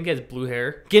Man. I think it has blue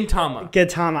hair. Gintama.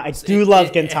 I do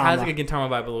love Gintama. It has like a Gintama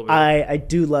vibe a little bit. I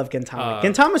do love Gintama.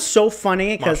 Gintama's so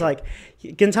funny because like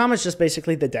Gintama's just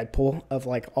basically the Deadpool of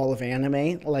like all of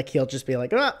anime. Like he'll just be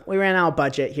like, oh, we ran out of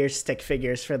budget. Here's stick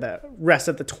figures for the rest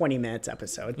of the 20 minutes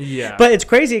episode. Yeah. But it's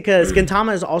crazy because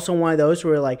Gintama is also one of those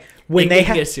where like when they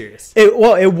get serious. It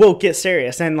will get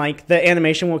serious and like the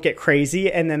animation will get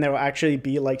crazy and then there will actually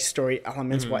be like story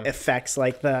elements, what affects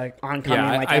like the oncoming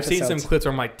like I've episodes. seen some clips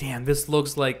where I'm like, damn, this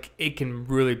looks like it can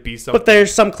really be something. But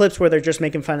there's some clips where they're just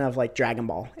making fun of like Dragon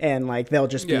Ball and like they'll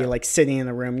just be like sitting in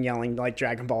the room yelling like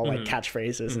Dragon Ball like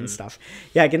catchphrases and stuff.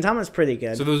 Yeah, Gintama's pretty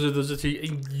good. So those are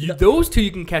two. Those two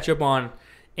you can catch up on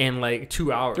in like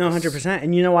 2 hours. No, 100%.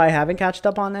 And you know why I haven't catched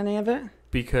up on any of it?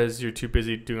 Because you're too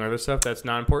busy doing other stuff that's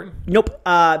not important? Nope.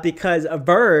 Because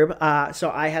Verb, so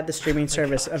I had the streaming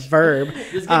service of Verb.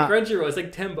 Just get Crunchyroll. It's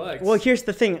like $10. Well, here's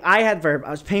the thing. I had Verb.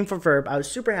 I was paying for Verb. I was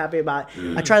super happy about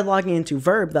it. I tried logging into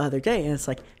Verb the other day, and it's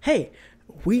like, hey,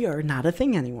 we are not a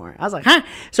thing anymore. I was like, huh?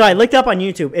 So I looked up on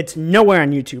YouTube. It's nowhere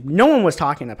on YouTube. No one was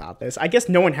talking about this. I guess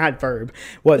no one had Verb.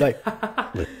 What, like,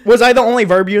 was I the only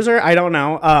Verb user? I don't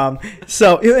know.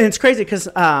 So it's crazy because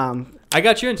I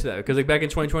got you into that because like back in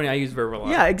 2020, I used Verb a lot.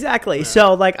 Yeah, exactly. Yeah.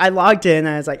 So like I logged in and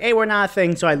I was like, hey, we're not a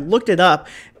thing. So I looked it up.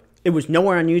 It was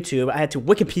nowhere on YouTube. I had to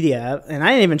Wikipedia, and I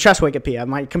didn't even trust Wikipedia.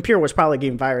 My computer was probably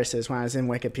getting viruses when I was in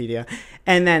Wikipedia.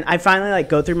 And then I finally like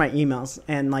go through my emails,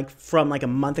 and like from like a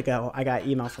month ago, I got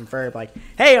email from Verb like,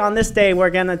 hey, on this day, we're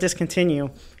going to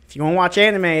discontinue. If you want to watch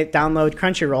anime, download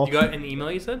Crunchyroll. You got an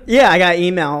email, you said? Yeah, I got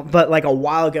email, but like a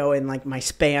while ago in like my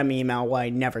spam email where I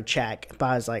never check. But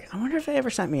I was like, I wonder if they ever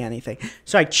sent me anything.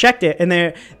 So I checked it, and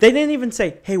they didn't even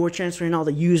say, hey, we're transferring all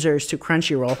the users to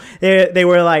Crunchyroll. They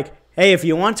were like, hey, if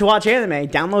you want to watch anime,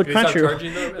 download Crunchyroll.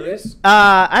 Charging though, at least?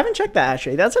 I haven't checked that,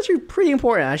 actually. That's actually pretty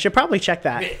important. I should probably check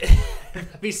that.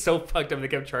 That'd be so fucked up if they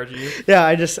kept charging you. Yeah,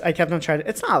 I kept on charging.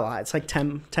 It's not a lot. It's like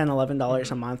 $10,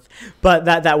 $11 a month. But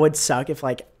that would suck if,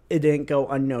 like, it didn't go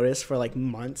unnoticed for, like,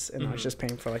 months, and I was just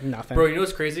paying for, like, nothing. Bro, you know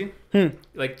what's crazy?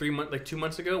 Like 2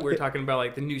 months ago, we were talking about,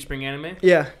 like, the new spring anime.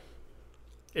 Yeah.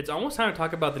 It's almost time to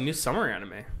talk about the new summer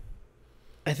anime.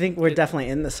 I think we're definitely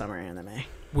in the summer anime.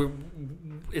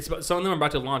 Some of them are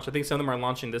about to launch. I think some of them are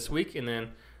launching this week, and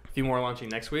then a few more are launching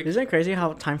next week. Isn't it crazy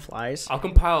how time flies? I'll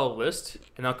compile a list,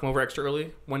 and I'll come over extra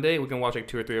early one day. We can watch like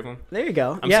 2 or 3 of them. There you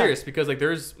go. I'm serious because like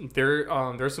there's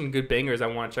some good bangers I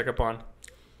want to check up on.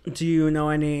 Do you know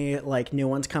any like new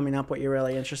ones coming up? What you're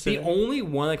really interested in? The only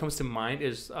one that comes to mind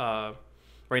is right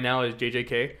now is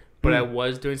JJK. But I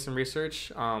was doing some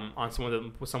research on some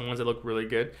ones that look really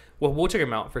good. Well, we'll check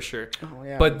them out for sure. Oh,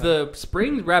 yeah, but the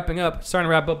spring's starting to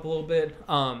wrap up a little bit.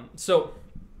 So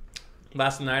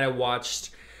last night I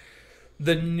watched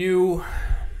the new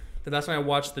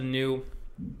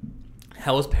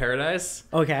Hell's Paradise.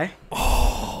 Okay.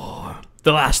 Oh,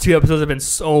 the last 2 episodes have been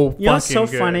so fucking good. It's so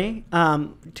funny.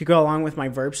 To go along with my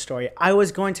Verb story, I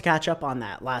was going to catch up on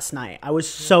that last night. I was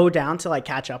so down to like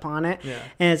catch up on it. Yeah.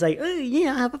 And it's like, oh,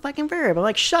 yeah, I have a fucking Verb. I'm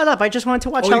like, shut up. I just wanted to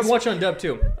watch. You can watch it on dub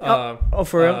too.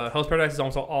 For real? Hell's Paradise is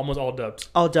almost all dubbed.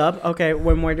 All dub. Okay.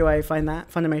 Where do I find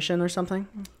that? Funimation or something?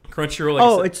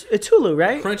 Crunchyroll. It's Hulu,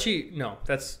 right? Crunchy. No,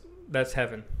 that's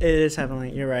Heaven. It is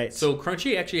Heavenly. You're right. So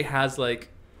Crunchy actually has like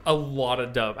a lot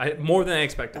of dub, more than I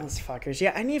expected. Those fuckers.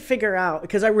 Yeah, I need to figure out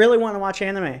because I really want to watch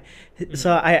anime,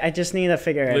 so I just need to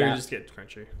figure it out. Just get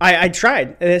Crunchy. I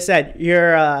tried. They said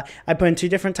I put in 2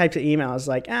 different types of emails.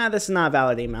 Like, this is not a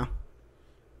valid email.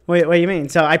 Wait, what do you mean?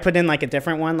 So I put in like a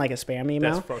different one, like a spam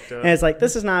email. That's fucked up. And it's like,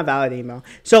 this is not a valid email.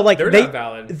 So like they're not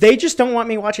valid. They just don't want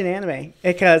me watching anime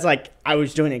because like I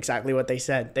was doing exactly what they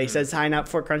said. They said sign up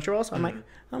for Crunchyroll. So I'm like,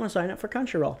 I'm gonna sign up for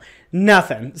Crunchyroll.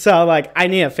 Nothing. So like I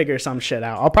need to figure some shit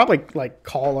out. I'll probably like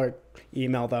call or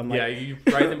email them. Like, yeah, you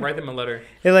write them a letter.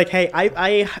 They're like, hey,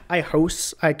 I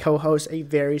co-host a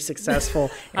very successful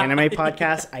anime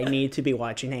podcast. I need to be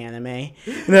watching anime. And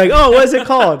they're like, oh, what is it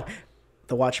called?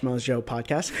 The Watch Mojo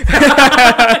podcast.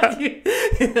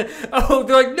 Oh,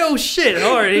 they're like, no shit.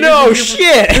 All right. No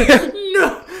shit.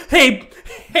 No. Hey,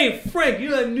 Frank, you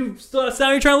know that new sound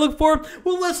you're trying to look for?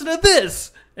 Well, listen to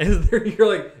this. And you're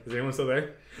like, is anyone still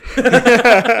there?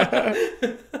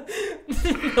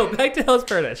 No, back to Hell's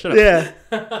Paradise. Shut up.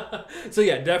 Yeah. So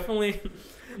yeah, definitely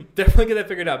get that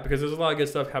figured out because there's a lot of good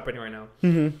stuff happening right now.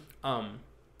 Mm-hmm.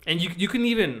 And you can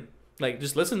even like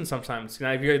just listen sometimes. You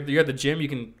know, if you're at the gym, you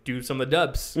can do some of the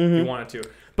dubs if you wanted to.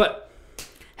 But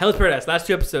Hell's Paradise, last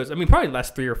 2 episodes. I mean, probably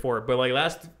last 3 or 4, but like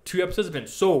last 2 episodes have been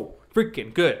so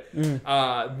freaking good.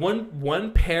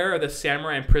 One pair of the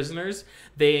samurai and prisoners,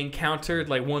 they encountered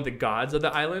like one of the gods of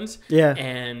the islands. Yeah.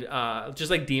 And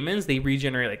just like demons, they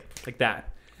regenerate like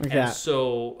that. And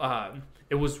so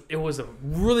it was a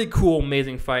really cool,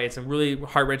 amazing fight. Some really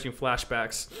heart-wrenching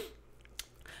flashbacks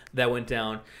that went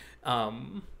down.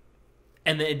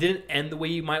 and then it didn't end the way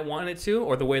you might want it to,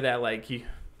 or the way that like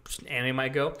anime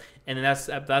might go. And then that's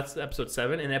episode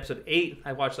 7. And episode 8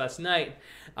 I watched last night.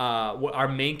 What our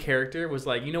main character was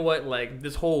like, you know what, like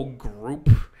this whole group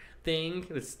thing,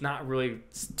 it's not really,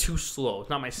 it's too slow. It's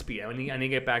not my speed. I need to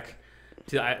get back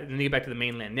to the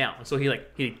mainland now. And so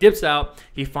he dips out.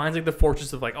 He finds like the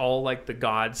fortress of like all like the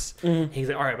gods. Mm-hmm. He's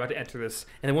like, all right, about to enter this.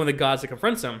 And then one of the gods that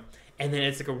confronts him. And then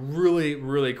it's like a really,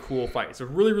 really cool fight. It's a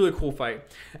really, really cool fight.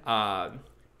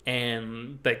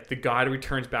 And like the god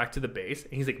returns back to the base,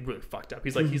 and he's like really fucked up.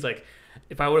 He's like,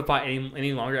 if I would have fought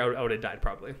any longer, I would have died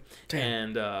probably.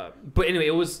 Damn. And but anyway,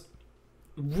 it was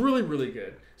really, really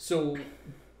good. So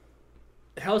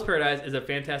Hell's Paradise is a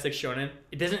fantastic shonen.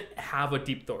 It doesn't have a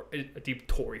deep story. It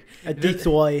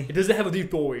doesn't have a deep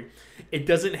story. It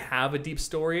doesn't have a deep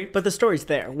story. But the story's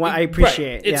there. Well, I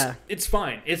appreciate it. It's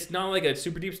fine. It's not like a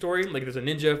super deep story. Like there's a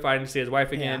ninja fighting to see his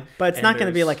wife again. Yeah. But it's not going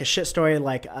to be like a shit story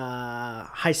like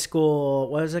High School.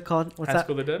 What is it called? What's High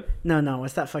School the Dead? No.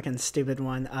 What's that fucking stupid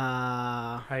one?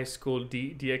 High School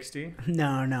DxD?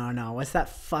 No. What's that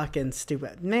fucking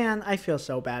stupid? Man, I feel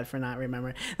so bad for not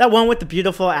remembering. That one with the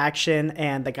beautiful action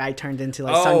and the guy turned into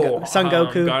like Son Goku.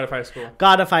 God of High School.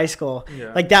 God of High School.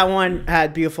 Yeah. Like that one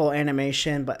had beautiful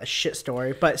animation, but a shit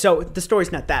story. But so the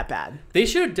story's not that bad. They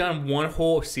should have done one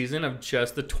whole season of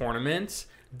just the tournaments.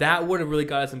 That would have really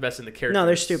got us invested in the characters. No,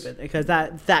 they're stupid because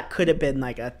that could have been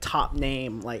like a top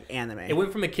name like anime. It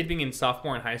went from a kid being in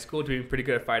sophomore in high school to being pretty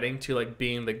good at fighting to like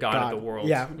being the god of the world.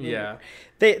 Yeah.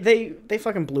 They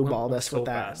fucking blue balled us with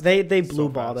that. They blue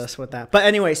balled us with that. But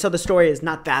anyway, so the story is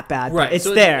not that bad. Right, it's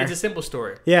so there. It's a simple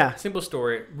story. Yeah, simple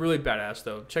story. Really badass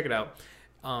though. Check it out.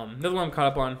 Another one I'm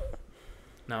caught up on.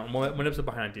 No, one episode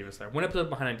behind on Demon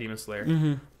Slayer.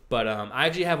 Mm-hmm. But I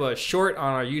actually have a short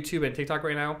on our YouTube and TikTok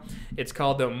right now. It's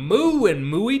called the Moo and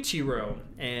Muichiro.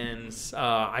 And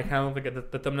I kind of look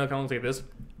at the thumbnail kind of looks like this.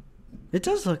 It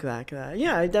does look like that.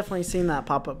 Yeah, I definitely seen that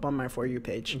pop up on my For You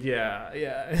page. Yeah.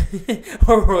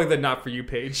 or like the Not For You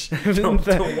page. Don't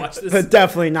watch this. The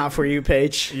definitely Not For You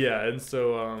page. Yeah, and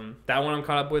so that one I'm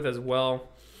caught up with as well.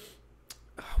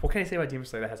 What can I say about Demon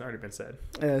Slayer that hasn't already been said?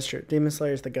 Yeah, that's true. Demon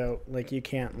Slayer's the GOAT. Like, you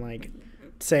can't, like,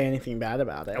 say anything bad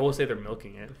about it. I will say they're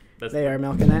milking it. They are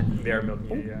milking it? They are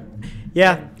milking it, yeah.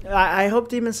 Yeah, I hope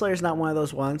Demon Slayer's not one of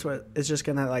those ones where it's just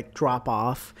going to, like, drop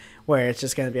off, where it's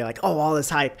just going to be like, oh, all this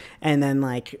hype, and then,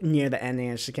 like, near the ending,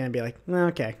 it's just going to be like,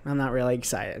 okay, I'm not really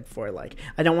excited for, like,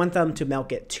 I don't want them to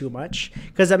milk it too much,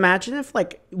 because imagine if,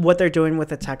 like, what they're doing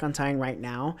with Attack on Titan right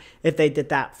now, if they did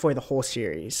that for the whole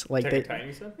series. Like, Attack on Titan,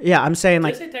 you said? Yeah, I'm saying,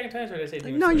 like... Did I say Attack on Titan or did I say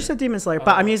Demon Slayer? No, you said Demon Slayer,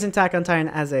 but I'm using Attack on Titan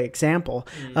as an example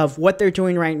of what they're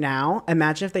doing right now.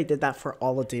 Imagine if they did that for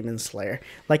all of Demon Slayer.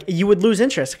 Like, you would lose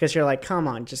interest because you're like, come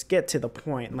on, just get to the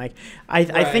point. Like, I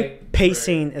think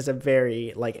pacing is a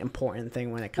very, like, important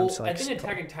thing when it comes to, like... I think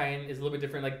Attack on Titan is a little bit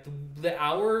different. Like, the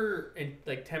hour and,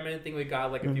 like, 10-minute thing we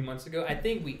got, like, a few months ago, I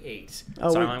think we ate.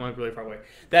 Sorry, I went really far away.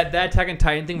 That Attack on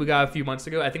Titan thing we got a few months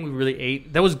ago, I think we really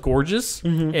ate. That was gorgeous.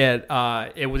 And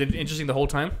it was interesting the whole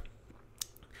time.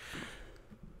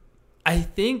 I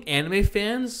think anime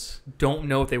fans don't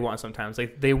know what they want sometimes.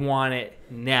 Like, they want it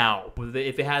now.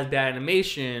 If it has bad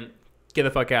animation, get the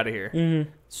fuck out of here.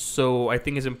 Mm-hmm. So I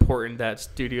think it's important that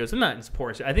studios... Not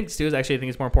important. I think studios actually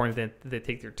think it's more important that they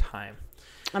take their time.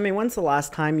 I mean, when's the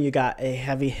last time you got a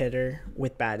heavy hitter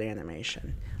with bad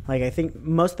animation? Like, I think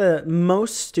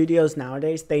most studios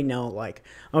nowadays, they know, like,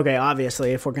 okay,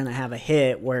 obviously, if we're going to have a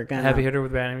hit, we're going to... Heavy hitter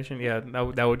with bad animation? Yeah,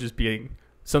 that would just be...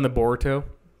 Some of the Boruto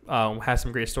has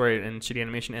some great story and shitty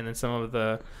animation, and then some of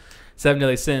the Seven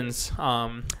Deadly Sins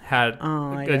had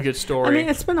a good story. I mean,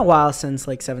 it's been a while since,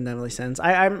 like, Seven Deadly Sins.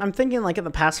 I'm thinking, like, in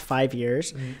the past 5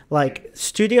 years, like,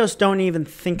 studios don't even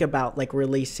think about, like,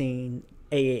 releasing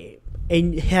a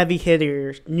heavy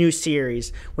hitter new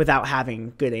series without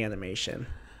having good animation.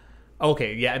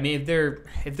 Okay, yeah. I mean,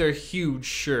 if they're huge,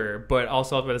 sure. But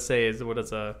also, I was about to say is what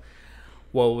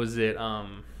was it?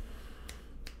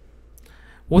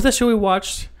 What was that show we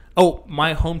watched? Oh,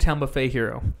 My Hometown Buffet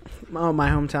Hero. Oh, My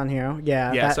Hometown Hero.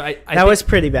 Yeah. Yeah. That was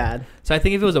pretty bad. So I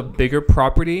think if it was a bigger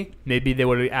property, maybe they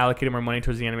would have allocated more money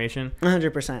towards the animation.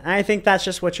 100%. I think that's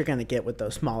just what you're going to get with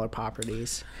those smaller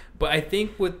properties. But I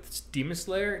think with Demon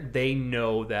Slayer, they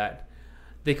know that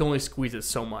they can only squeeze it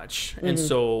so much, and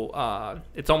so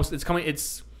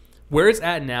it's where it's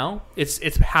at now.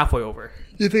 It's halfway over.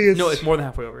 You think it's... No, it's more than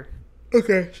halfway over.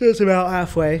 Okay, so it's about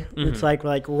halfway. Mm-hmm. It's like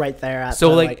right there at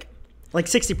so like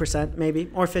 60%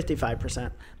 maybe, or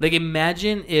 55%. Like,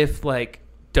 imagine if, like,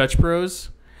 Dutch Bros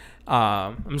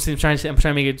I'm trying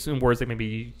to make it in words that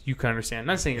maybe you can understand. I'm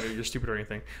not saying you're stupid or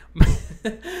anything,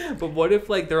 but what if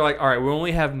like they're like, all right, we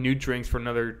only have new drinks for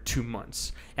another 2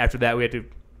 months. After that, we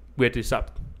had to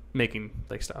stop making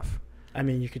like stuff. I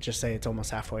mean, you could just say it's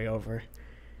almost halfway over.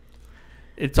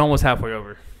 It's almost halfway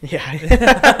over. Yeah.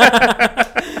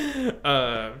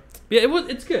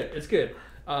 It's good. It's good.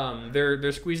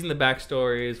 They're squeezing the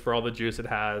backstories for all the juice it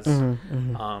has. So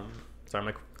I'm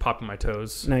like popping my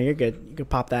toes. No, you're good. You could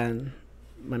pop that in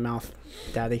my mouth,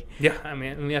 Daddy. Yeah, I mean,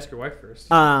 let me ask your wife first.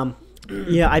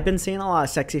 Yeah, I've been seeing a lot of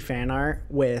sexy fan art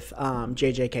with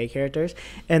JJK characters,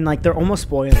 and like they're almost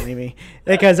spoiling me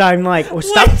because I'm like, well,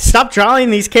 stop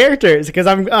drawing these characters because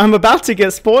I'm about to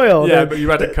get spoiled. Yeah, but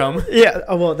you're about to come.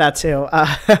 Yeah, well that too.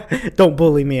 Don't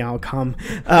bully me, I'll come.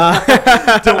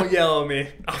 Don't yell at me,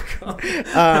 I'll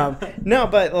come. No,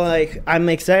 but like I'm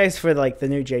excited for like the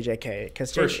new JJK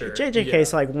because JJK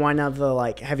is like one of the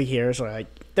like heavy hitters where like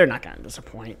they're not going to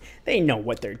disappoint. They know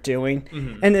what they're doing.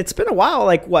 And it's been a while,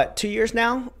 like what, 2 years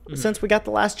now since we got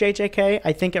the last JJK?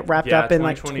 I think it wrapped up in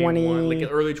like 20...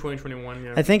 like early 2021,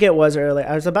 yeah. I think it was early.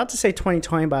 I was about to say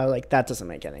 2020, but I was like, that doesn't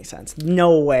make any sense.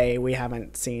 No way we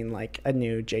haven't seen like a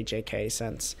new JJK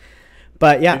since.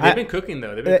 But yeah. They've been cooking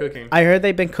though. They've been cooking. I heard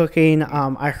they've been cooking.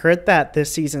 I heard that this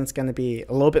season's going to be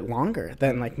a little bit longer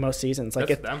than like most seasons.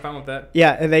 Like I'm fine with that.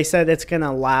 Yeah, and they said it's going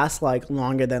to last like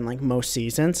longer than like most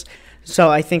seasons.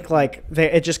 So I think like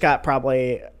it just got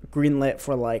probably greenlit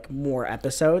for like more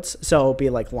episodes, so it'll be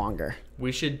like longer.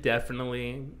 We should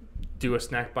definitely do a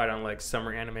snack bite on like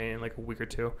summer anime in like a week or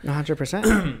two.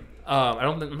 100%.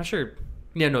 I'm not sure.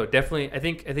 Yeah, no, definitely. I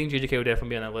think JJK would definitely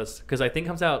be on that list because I think it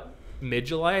comes out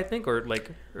mid-July, I think, or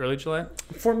like early July.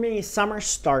 For me, summer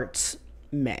starts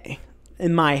May.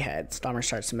 In my head, summer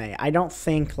starts May. I don't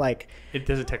think like it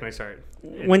doesn't technically start.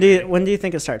 When do you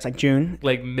think it starts? Like June?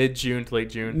 Like mid-June to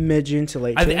late June. Mid-June to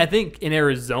late June. I think in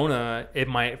Arizona it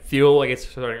might feel like it's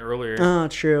starting earlier. Oh,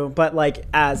 true. But like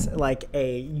as like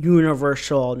a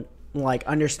universal like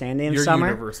understanding of summer.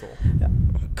 You're universal.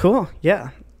 Cool. Yeah.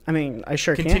 I mean, I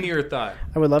sure Continue your thought.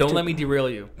 I would love to. Don't let me derail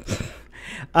you.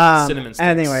 Cinnamon sticks.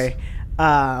 Anyway,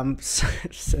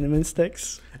 cinnamon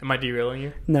sticks. Am I derailing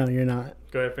you? No, you're not.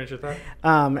 Go ahead, finish your thought.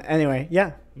 Anyway,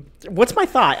 yeah. What's my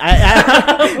thought?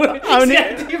 I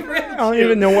don't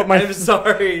even know what my. I'm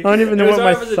sorry. I don't even know what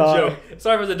my thought.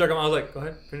 Sorry if it was a joke. I was like, go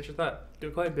ahead, finish your thought. Go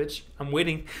ahead, bitch. I'm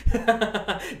waiting.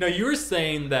 No, you were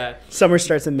saying that summer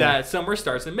starts in May. That summer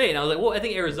starts in May, and I was like, well, I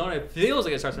think Arizona feels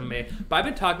like it starts in May. But I've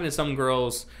been talking to some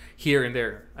girls here and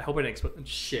there. I hope I didn't explain.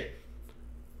 Shit.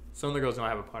 Some of the girls don't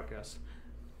have a podcast.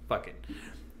 Fuck it.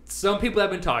 Some people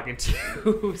I've been talking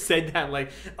to said that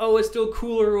like, oh, it's still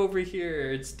cooler over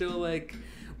here. It's still like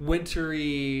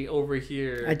wintry over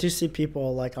here. I do see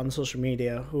people like on social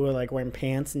media who are like wearing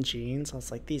pants and jeans. I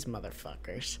was like, these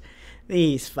motherfuckers.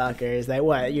 These fuckers. Like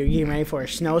what? You're getting ready for a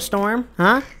snowstorm?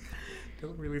 Huh?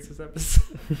 Don't release this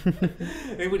episode.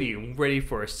 Hey, what are you, ready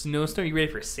for a snowstorm? You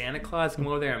ready for Santa Claus to come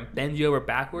over there and bend you over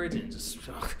backwards and just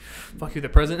fuck you with the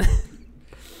present?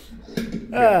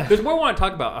 There's more I want to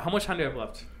talk about. How much time do you have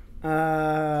left?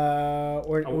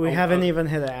 We haven't even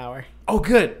hit an hour. Oh,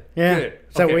 good. Yeah. Good.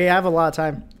 So okay. we have a lot of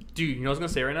time. Dude, you know what I was going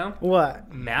to say right now?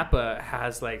 What? Mappa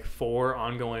has like 4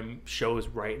 ongoing shows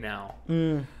right now.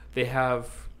 They have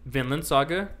Villain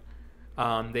Saga.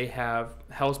 They have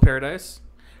Hell's Paradise.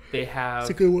 They have...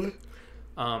 It's a good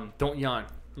one. Don't yawn.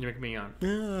 You're making me yawn.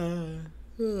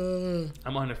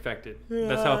 I'm unaffected.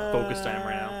 That's how focused I am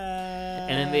right now.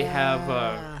 And then they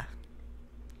have...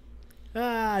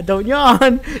 don't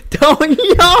yawn. Don't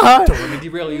yawn. Don't let me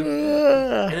derail you.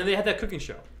 And then they had that cooking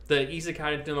show. The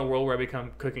Isekai in the world where I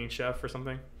become cooking chef or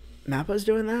something. Mappa's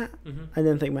doing that? Mm-hmm. I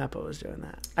didn't think Mappa was doing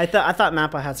that. I thought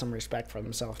Mappa had some respect for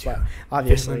themselves, but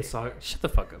obviously... Shut the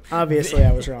fuck up. Obviously,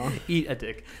 I was wrong. Eat a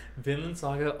dick. Villain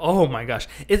Saga. Oh my gosh.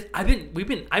 We've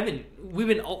been.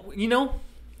 You know.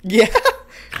 Yeah.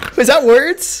 Was that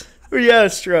words? Or you had a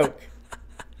stroke?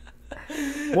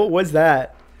 What was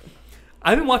that?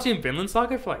 I've been watching Villain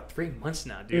Saga for like 3 months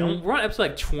now, dude. We're on episode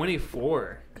like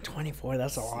 24. 24.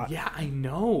 That's a lot. Yeah, I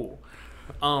know.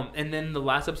 And then the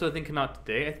last episode I think came out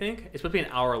today. I think it's supposed to be an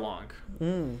hour long.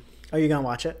 Are you gonna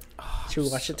watch it? Should we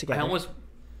watch it together? Do you want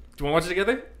to watch it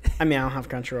together? I mean, I don't have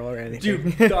Crunchyroll or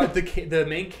anything. Dude, the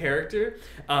main character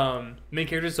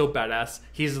is so badass.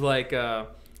 He's like, I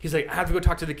have to go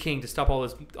talk to the king to stop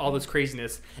all this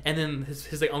craziness. And then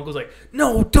his like uncle's like,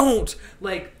 no, don't.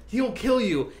 Like, he'll kill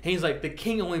you. And he's like, the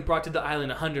king only brought to the island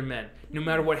 100 men. No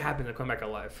matter what happens, they'll come back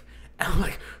alive. And I'm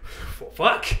like, well,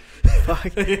 fuck.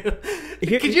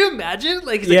 Could you imagine?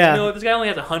 Like, he's like, no, this guy only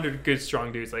has 100 good,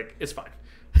 strong dudes. Like, it's fine.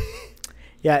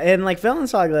 Yeah, and like Villain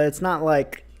Saga, it's not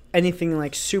like anything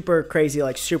like super crazy,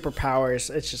 like superpowers.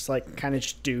 It's just like kind of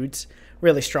just dudes,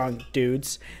 really strong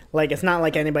dudes. Like it's not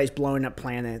like anybody's blowing up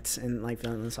planets and like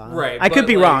Villain Saga. Right. I could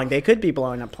be wrong. They could be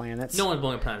blowing up planets. No one's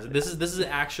blowing up planets. This is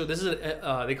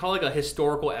they call it like a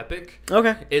historical epic.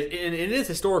 Okay. It is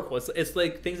historical. It's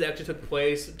like things that actually took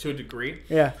place to a degree.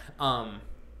 Yeah.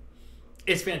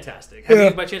 It's fantastic. Have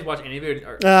you by chance watched any of it?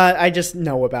 Or? I just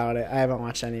know about it. I haven't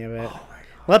watched any of it. Oh my God.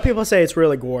 A lot of people say it's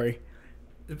really gory.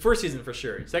 The first season for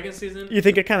sure. Second season. You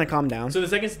think it kind of calmed down? So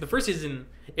the first season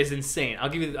is insane. I'll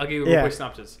give you a real quick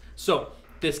synopsis. So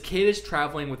this kid is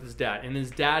traveling with his dad, and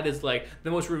his dad is like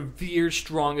the most revered,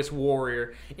 strongest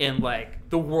warrior in like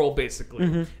the world, basically.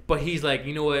 Mm-hmm. But he's like,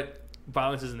 you know what?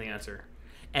 Violence isn't the answer.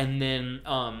 And then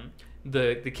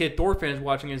the kid Thorfinn is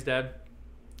watching his dad,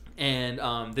 and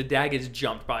the dad gets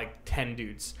jumped by like 10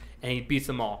 dudes. And he beats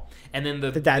them all. And then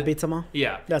the dad beats them all?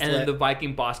 Yeah. That's and lit. then the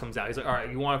Viking boss comes out. He's like, all right,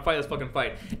 you want to fight? Let's fucking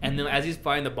fight. And then as he's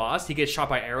fighting the boss, he gets shot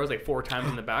by arrows like 4 times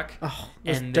in the back. Oh,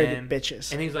 those and dirty then,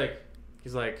 bitches. And he's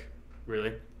like,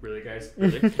 really? Really, guys?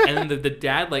 Really? And then the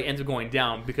dad like ends up going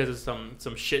down because of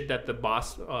some shit that the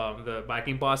boss, the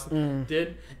Viking boss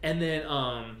did. And then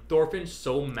Thorfinn's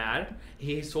so mad.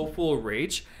 He's so full of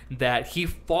rage that he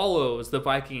follows the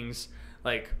Vikings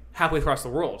like halfway across the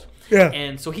world. Yeah.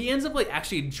 And so he ends up like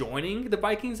actually joining the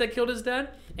Vikings that killed his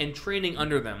dad and training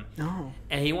under them. Oh.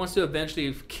 And he wants to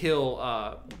eventually kill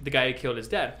the guy who killed his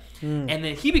dad. And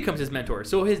then he becomes his mentor.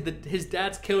 So his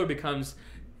dad's killer becomes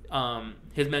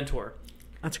his mentor.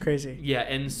 That's crazy. Yeah,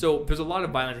 and so there's a lot of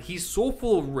violence. He's so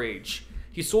full of rage.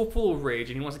 And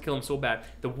he wants to kill him so bad.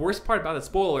 The worst part about it,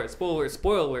 spoiler alert.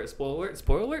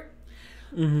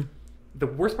 Mm-hmm. The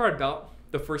worst part about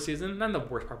the first season, not the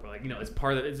worst part, but like, you know, it's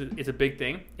part of it's a big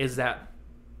thing, is that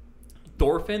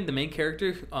Thorfinn, the main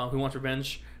character, who wants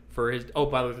revenge for his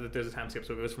by the way, there's a time skip,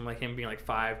 so it goes from like him being like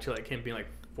 5 to like him being like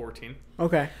 14.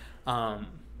 Okay.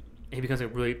 He becomes a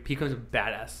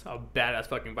badass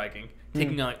fucking Viking,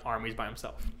 taking on like armies by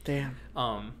himself. Damn.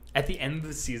 At the end of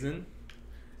the season,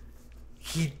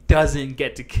 he doesn't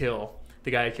get to kill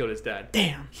the guy who killed his dad.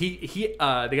 Damn. The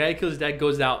guy who killed his dad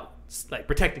goes out like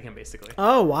protecting him basically.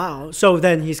 Oh wow. So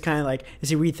then he's kind of like, is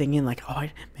he rethinking like, oh,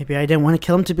 maybe I didn't want to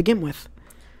kill him to begin with,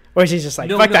 or is he just like,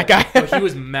 fuck that guy? No, he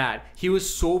was mad. He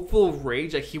was so full of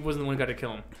rage that he wasn't the one who got to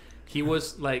kill him. He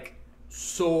was like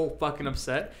so fucking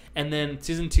upset. And then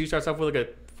season 2 starts off with like a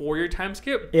 4-year time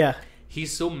skip. Yeah.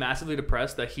 He's so massively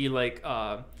depressed that he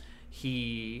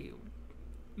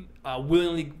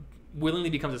willingly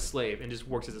becomes a slave and just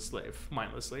works as a slave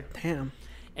mindlessly. Damn.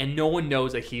 And no one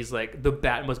knows that he's like the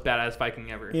most badass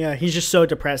Viking ever. Yeah, he's just so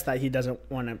depressed that he doesn't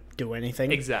want to do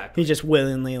anything. Exactly. He's just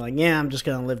willingly like, yeah, I'm just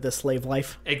gonna live this slave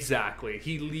life. Exactly.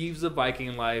 He leaves the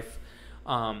Viking life,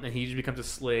 and he just becomes a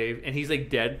slave. And he's like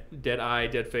dead eye,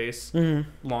 dead face,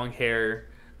 long hair.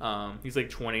 He's like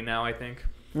 20 now, I think.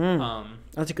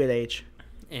 That's a good age.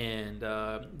 And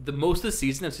the most of the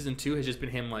season of season 2 has just been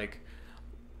him like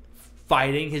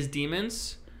fighting his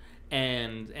demons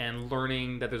and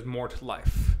learning that there's more to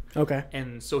life. Okay.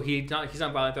 And so he's not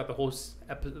violent throughout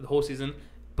the whole season,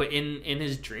 but in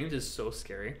his dreams is so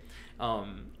scary.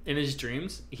 In his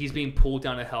dreams, he's being pulled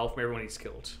down to hell from everyone he's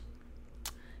killed,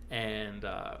 and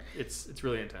it's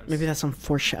really intense. Maybe that's some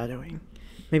foreshadowing.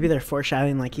 Maybe they're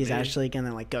foreshadowing like he's actually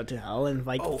gonna like go to hell and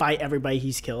like fight everybody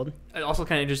he's killed. Also,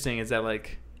 kind of interesting is that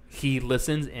like he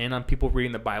listens in on people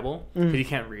reading the Bible because he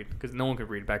can't read because no one could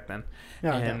read back then,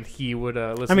 and he would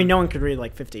listen. I mean, no one could read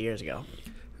like 50 years ago.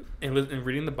 And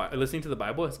reading listening to the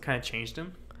Bible has kind of changed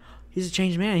him. He's a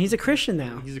changed man. He's a Christian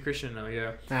now. He's a Christian now,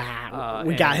 yeah.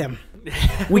 We got him.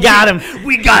 We got him.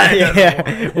 We got him.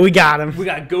 Yeah, we got him. We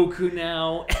got Goku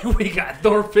now. And we got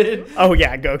Thorfinn. Oh,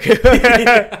 yeah, Goku.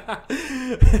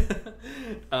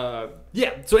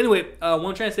 Yeah. So anyway, what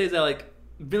I'm trying to say is that like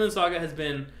Villain Saga has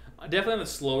been definitely on the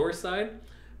slower side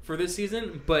for this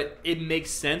season, but it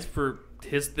makes sense for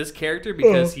this character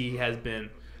because he has been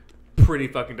pretty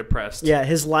fucking depressed. Yeah,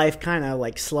 his life kind of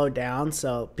like slowed down.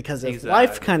 So because his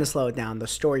life kind of slowed down, the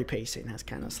story pacing has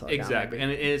kind of slowed down. Exactly, and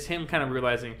it's him kind of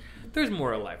realizing there's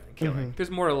more to life than killing.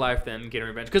 There's more to life than getting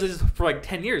revenge. Because for like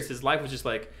 10 years, his life was just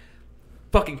like,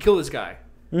 fucking kill this guy,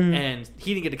 and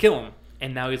he didn't get to kill him,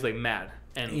 and now he's like mad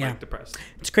and like depressed.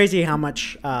 It's crazy how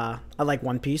much I like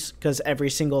One Piece because every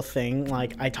single thing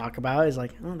like I talk about is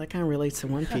like, oh, that kind of relates to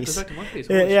One Piece. Goes back to One Piece.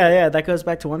 Yeah, that goes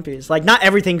back to One Piece. Like not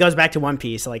everything goes back to One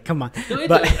Piece. Like come on, no,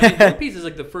 but I mean, One Piece is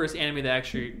like the first anime that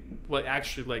actually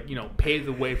like you know paved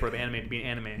the way for the anime to be an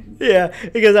anime. Yeah,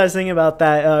 because I was thinking about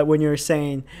that when you were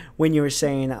saying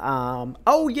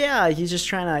oh yeah, he's just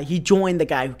he joined the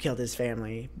guy who killed his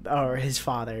family or his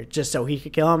father just so he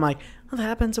could kill him. Like, Oh, that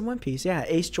happens in One Piece. Yeah,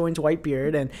 Ace joins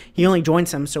Whitebeard, and he only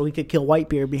joins him so he could kill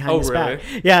Whitebeard behind his back.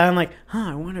 Yeah, I'm like,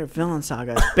 I wonder if Villain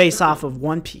Saga is based off of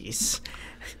One Piece.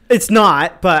 It's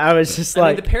not, but I was just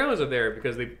like... the parallels are there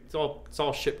because it's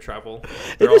all ship travel.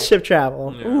 It is ship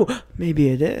travel. Yeah. Ooh, maybe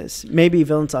it is. Maybe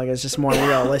Villain Saga is just more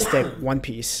realistic One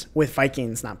Piece with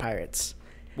Vikings, not pirates.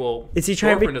 Well, is he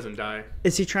trying Thorfinn doesn't die.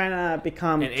 Is he trying to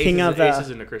become and king of the... Ace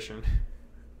isn't a Christian.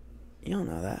 You don't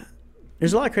know that.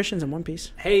 There's a lot of Christians in One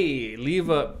Piece. Hey, leave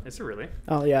a... Is it really?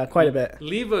 Oh, yeah, quite a bit.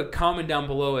 Leave a comment down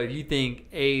below if you think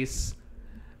Ace...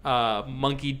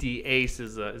 Monkey D. Ace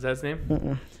is that his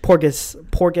name? Porgus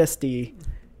D.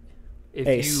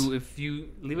 Ace. If you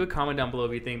leave a comment down below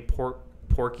if you think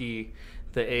Porky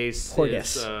the Ace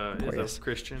is a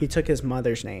Christian. He took his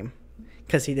mother's name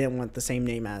because he didn't want the same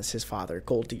name as his father,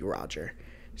 Gold D. Roger.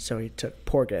 So he took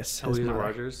Porgus. He's a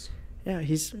Rogers? Yeah,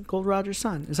 he's Gold Roger's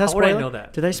son. Is that How would I know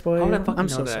that? Did I spoil you? I'm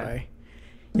so that? sorry.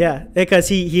 Yeah, because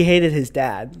he hated his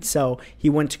dad, so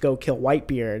he went to go kill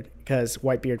Whitebeard because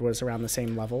Whitebeard was around the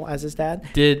same level as his dad.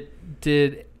 Did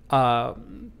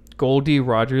Goldie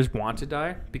Rogers want to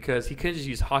die? Because he couldn't just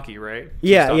use hockey, right?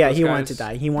 Yeah, he wanted to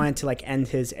die. He wanted to like end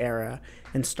his era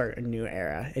and start a new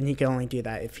era, and he could only do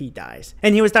that if he dies.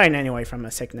 And he was dying anyway from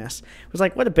a sickness. It was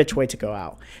like, what a bitch way to go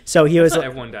out. So he was. Not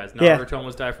everyone dies. Naruto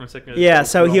almost died from sickness. Yeah,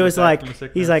 so he was like,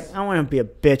 he's like, I want to be a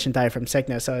bitch and die from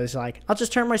sickness. So he's like, I'll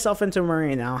just turn myself into a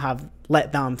marine and I'll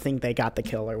let them think they got the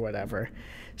kill or whatever.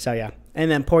 So yeah,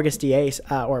 and then Porgus D. Ace,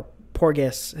 or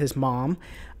Porgus, his mom,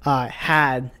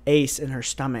 had Ace in her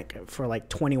stomach for like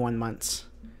 21 months.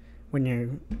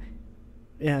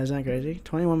 Yeah, isn't that crazy?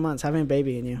 21 months, having a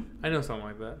baby in you. I know something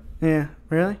like that. Yeah,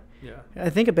 really? Yeah. I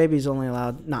think a baby's only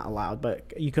not allowed,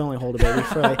 but you can only hold a baby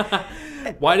for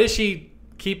like... Why did she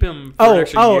keep him for an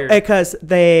extra year? Because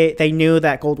they knew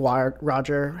that Gold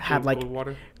Roger had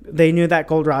They knew that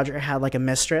Gold Roger had like a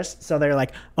mistress, so they're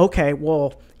like, okay,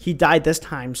 well, he died this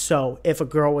time, so if a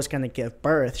girl was going to give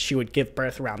birth, she would give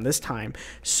birth around this time.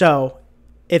 So...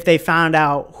 if they found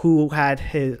out who had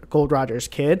his Gold Roger's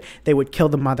kid, they would kill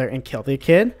the mother and kill the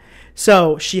kid.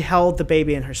 So she held the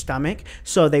baby in her stomach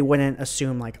so they wouldn't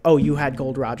assume like, oh, you had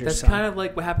Gold Roger's son. That's kind of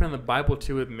like what happened in the Bible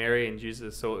too with Mary and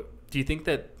Jesus. So do you think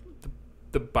that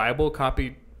the Bible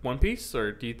copied One Piece,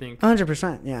 or do you think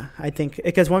 100%? Yeah, I think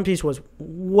because One Piece was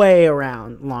way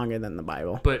around longer than the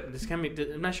Bible. But this kind of,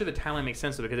 I'm not sure the timeline makes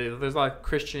sense because if there's a lot of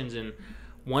Christians in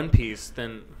One Piece,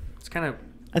 then it's kind of.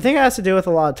 I think it has to do with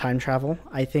a lot of time travel.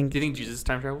 Do you think Jesus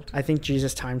time traveled? I think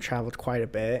Jesus time traveled quite a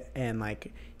bit, and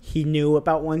like he knew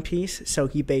about One Piece, so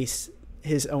he based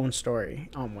his own story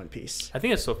on One Piece. I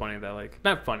think it's so funny that like,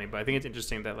 not funny, but I think it's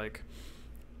interesting that like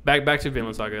back to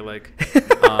Villain Saga, like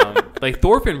like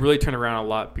Thorfinn really turned around a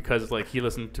lot because like he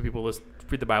listened to people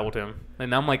read the Bible to him,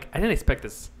 and I'm like, I didn't expect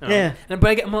this. Yeah. But I'm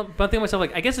thinking to myself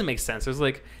like, I guess it makes sense. There's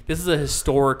like, this is a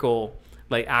historical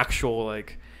like actual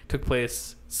like took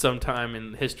place sometime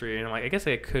in history, and I'm like, I guess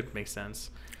it could make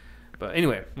sense. But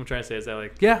anyway, what I'm trying to say is that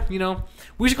like, yeah,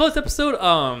 we should call this episode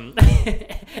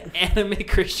anime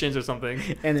Christians or something.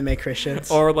 Anime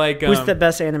Christians. Or like who's the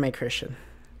best anime Christian?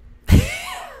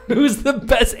 Who's the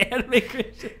best anime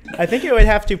Christian? I think it would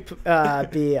have to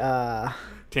be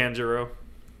Tanjiro.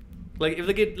 Like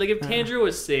if Tanjiro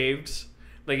was saved,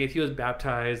 like if he was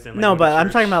baptized and like, no, but I'm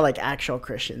talking about like actual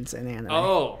Christians in anime.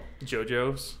 Oh,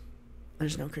 JoJo's.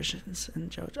 There's no Christians in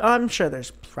JoJo. Oh, I'm sure there's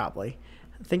probably.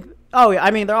 I think. Oh, I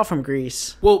mean, they're all from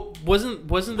Greece. Well, wasn't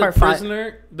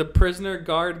the prisoner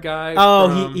guard guy?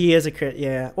 Oh, he is a Christian.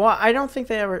 Yeah. Well, I don't think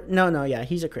they ever. No. Yeah,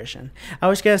 he's a Christian. I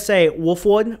was gonna say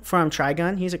Wolfwood from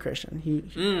Trigun. He's a Christian.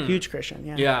 Huge Christian.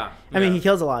 Yeah. Yeah. I mean, he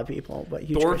kills a lot of people, but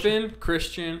huge Thorfinn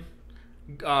Christian.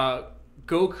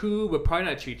 Goku, but probably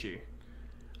not Chi-Chi.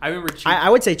 I remember.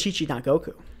 I would say Chi-Chi, not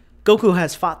Goku. Goku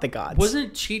has fought the gods.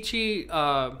 Wasn't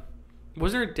Chi-Chi?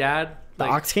 Wasn't her dad the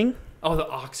Ox King? Oh, the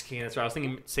Ox King. That's right. I was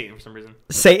thinking Satan for some reason.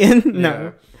 Satan?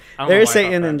 No. Yeah. There's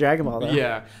Satan in Dragon Ball, though.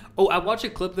 Yeah. Oh, I watched a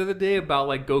clip the other day about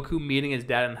like Goku meeting his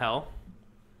dad in hell.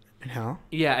 In hell?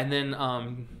 Yeah, and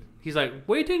then he's like,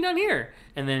 "What are you doing down here?"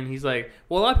 And then he's like,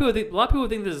 "Well, a lot of people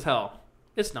think this is hell.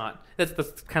 It's not.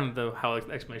 That's kind of how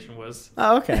the explanation was."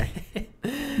 Oh, okay.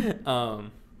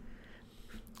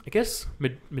 I guess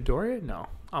Midoriya? No,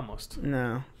 almost.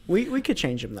 No, we could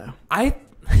change him though.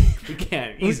 We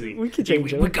can easily. We could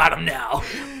change him. We got him now.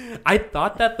 I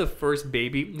thought that the first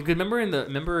baby. Because remember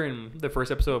in the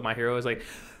first episode of My Hero, is like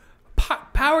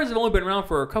powers have only been around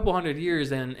for a couple hundred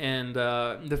years, and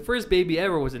the first baby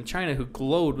ever was in China who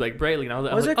glowed like brightly. And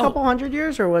was it a couple hundred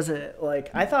years, or was it like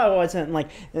I thought it wasn't like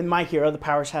in My Hero the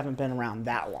powers haven't been around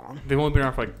that long. They've only been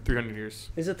around for like 300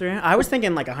 years. Is it 300? I was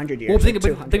thinking like 100 years. Well, think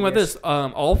about this.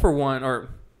 All for One or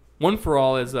One for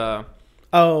All is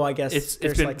Oh, I guess it's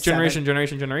been like generation.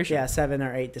 Yeah, 7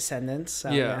 or 8 descendants.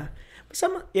 So, yeah.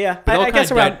 Some, yeah. I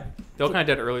guess around. They all kind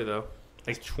of died early though,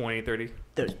 like 20, 30.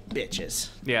 Those bitches.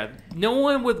 Yeah, no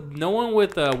one with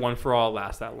One for All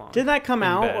lasts that long. Did that come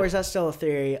out, or is that still a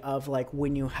theory of like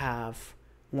when you have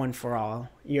One for All,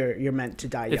 you're meant to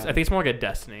die young? I think it's more like a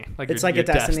destiny. Like it's like a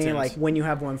destiny. Destined. Like when you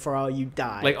have One for All, you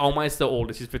die. Like All Might's the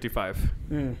oldest. He's 55.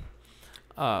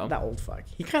 That old fuck.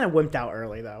 He kind of wimped out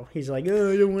early though. He's like,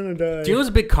 oh, I don't want to die. Do you know what's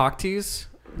a big cock tease?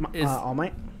 All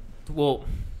Might. Well,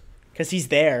 because he's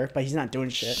there, but he's not doing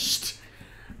shit.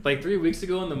 Like 3 weeks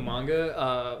ago in the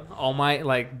manga, All Might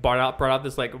like brought out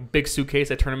this like big suitcase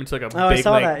that turned him into like a big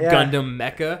like Gundam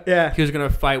mecha. Yeah, he was gonna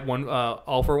fight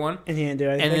All for One, and he didn't do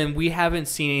anything. And then we haven't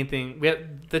seen anything. We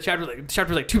have the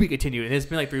chapter like to be continued, and it's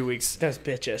been like 3 weeks. Those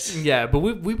bitches. Yeah, but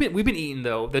we've been eating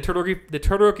though. The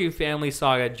Todoroki family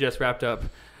saga just wrapped up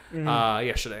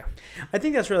yesterday. I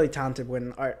think that's really talented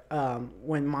when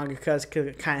mangakas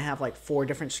could kind of have like 4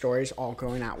 different stories all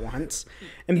going at once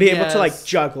and be able to like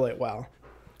juggle it well.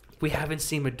 We haven't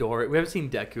seen Midori. We haven't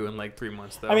seen Deku in like 3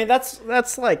 months though. I mean that's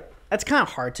kind of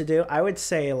hard to do. I would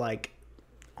say like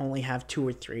only have 2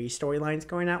 or 3 storylines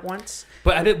going at once.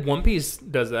 But I think One Piece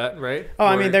does that, right? Oh,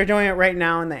 I mean they're doing it right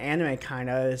now in the anime kind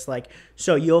of. It's like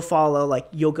so you'll go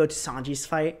to Sanji's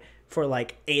fight for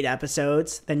like 8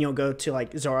 episodes, then you'll go to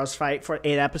like Zoro's fight for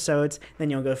 8 episodes,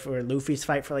 then you'll go for Luffy's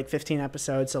fight for like 15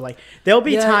 episodes. So like there'll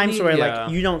be times where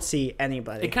like you don't see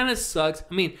anybody. It kind of sucks.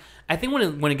 I mean, I think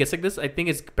when it gets like this, I think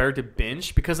it's better to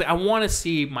binge because like, I want to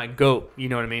see my goat. You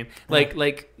know what I mean? Like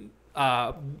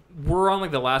we're on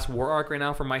like the last war arc right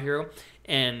now for My Hero,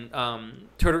 and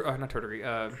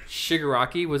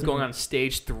Shigaraki was going on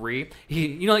stage 3. He,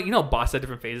 you know, boss at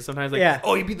different phases sometimes. Like,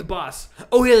 oh, he beat the boss.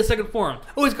 Oh, he had the second form.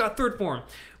 Oh, he's got third form.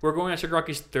 We're going on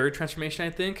Shigaraki's 3rd transformation, I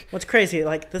think. What's crazy?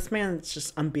 Like this man is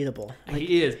just unbeatable. Like,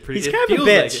 he is pretty. He's kind of a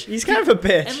bitch. Like he's kind of a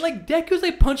bitch. And like Deku's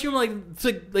like punching him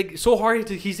like so hard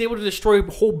he's able to destroy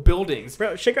whole buildings.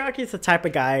 Bro, Shigaraki's the type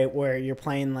of guy where you're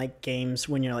playing like games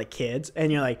when you're like kids,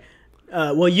 and you're like.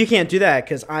 Well, you can't do that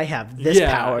because I have this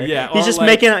power. Yeah, he's just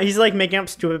making up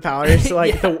stupid powers. So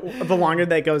like the longer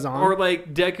that goes on, or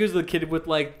like Deku's the kid with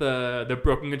like the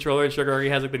broken controller, and Shigaraki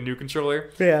has like the new controller.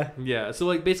 Yeah. So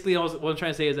like basically, what I'm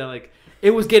trying to say is that like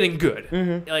it was getting good.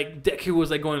 Mm-hmm. Like Deku was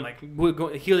like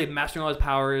he was like mastering all his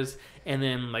powers, and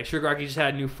then like Shigaraki just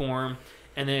had a new form,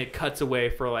 and then it cuts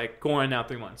away for like going on now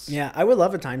 3 months. Yeah, I would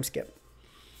love a time skip.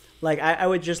 Like I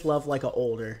would just love like an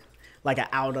older. Like an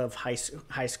out of high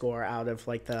school or out of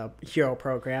like the hero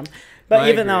program, but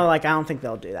even though like I don't think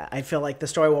they'll do that. I feel like the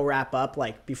story will wrap up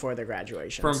like before their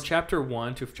graduation. From chapter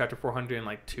 1 to chapter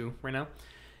 402 right now,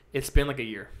 it's been like a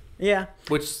year. Yeah,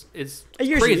 which is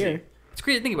crazy. A year. It's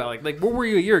crazy to think about. Like where were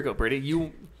you a year ago, Brady?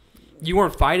 You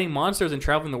weren't fighting monsters and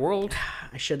traveling the world.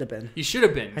 I should have been. You should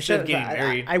have been. I should have getting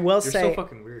married. I will say. You're so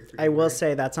fucking weird. I will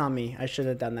say that's on me. I should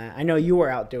have done that. I know you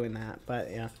were out doing that, but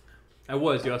yeah. I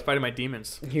was fighting my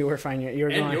demons. You were fighting you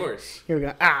were and going, yours. You were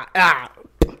going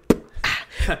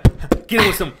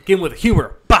Get him with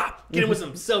humor. Bah. Get him with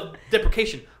some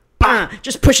self-deprecation. Bah.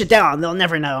 Just push it down. They'll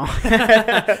never know.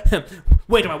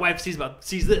 Wait till my wife sees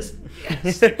this.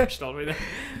 Yes. Pushed all the way down.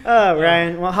 Oh,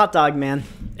 Ryan. Well, hot dog, man.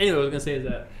 Anyway, what I was gonna say is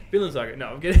that Villain Saga. No,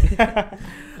 I'm kidding.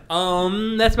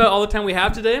 That's about all the time we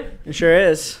have today. It sure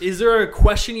is. Is there a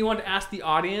question you want to ask the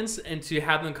audience and to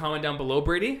have them comment down below,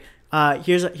 Brady?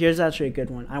 Here's actually a good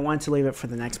one. I wanted to leave it for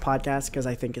the next podcast because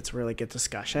I think it's a really good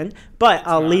discussion. But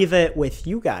I'll leave it with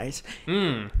you guys.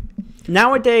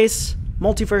 Nowadays,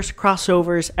 multiverse,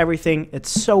 crossovers, everything, it's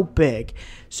so big.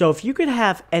 So if you could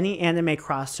have any anime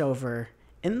crossover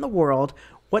in the world,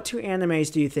 what 2 animes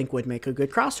do you think would make a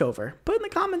good crossover? Put in the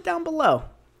comment down below.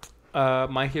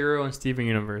 My Hero and Steven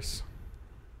Universe.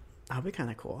 That'd be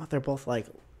kind of cool. They're both like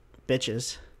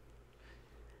bitches.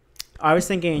 I was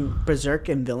thinking Berserk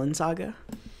and Villain Saga.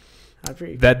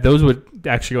 Those would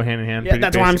actually go hand in hand. Yeah,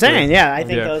 that's what I'm saying. Yeah, I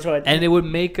think those would. And it would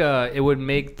make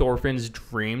Thorfinn's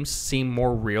dreams seem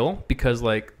more real because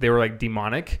like they were like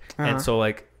demonic, and so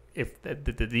like if the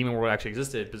demon world actually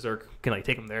existed, Berserk can like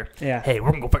take them there. Yeah. Hey, we're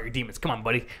gonna go fight your demons. Come on,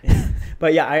 buddy. Yeah.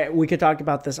 But yeah, we could talk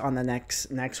about this on the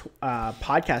next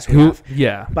podcast we have.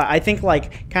 Yeah. But I think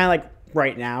like kind of like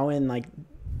right now in like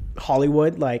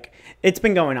Hollywood, like it's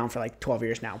been going on for like 12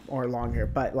 years now or longer,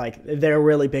 but like they're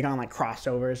really big on like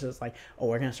crossovers. It's like, oh,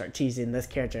 we're gonna start teasing this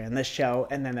character in this show,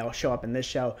 and then they'll show up in this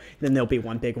show, then there'll be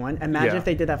one big one. Imagine if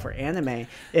they did that for anime.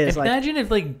 Imagine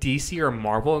if like DC or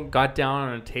Marvel got down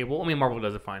on a table. I mean, Marvel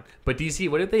does it fine, but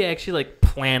DC, what if they actually like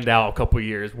planned out a couple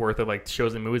years worth of like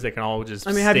shows and movies that can all just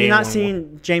have you not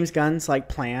seen James Gunn's like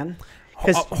plan?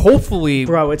 Hopefully,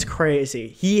 bro, it's crazy.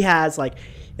 He has like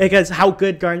Because how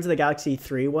good Guardians of the Galaxy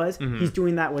 3 was, he's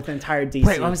doing that with the entire DC.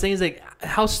 Right. What I'm saying is like,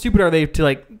 how stupid are they to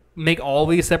like make all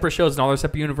these separate shows and all their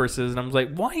separate universes? And I'm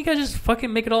like, why don't you guys just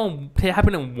fucking make it all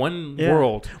happen in one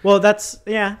world? Well, that's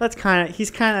kind of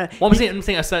he's kind of. Well, I'm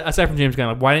saying aside from James Gunn,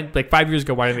 like, why didn't 5 years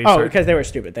ago? Why didn't they? Start? Because they were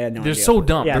stupid. They had no. They're idea. So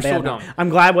dumb. Yeah, they're so dumb. I'm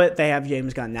glad they have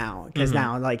James Gunn now because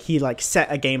now like he like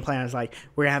set a game plan. It's like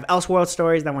we're gonna have Elseworld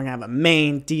stories, then we're gonna have a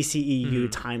main DCEU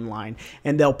timeline,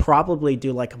 and they'll probably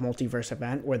do like a multiverse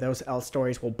event where those L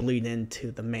stories will bleed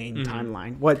into the main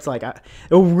timeline. What's like it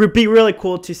would be really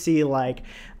cool to see like.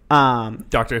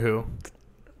 Doctor Who.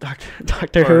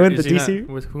 Doctor Who in the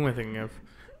DC? Who am I thinking of?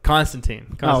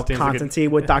 Constantine. Constantine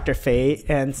with Dr. Fate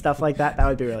and stuff like that. That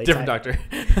would be really different tight.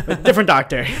 Doctor. Different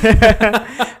Doctor.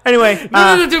 Anyway.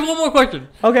 No, one more question.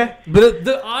 Okay. But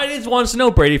the audience wants to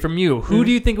know, Brady, from you. Who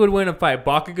do you think would win a fight?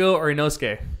 Bakugo or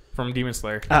Inosuke from Demon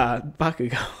Slayer?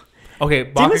 Bakugo.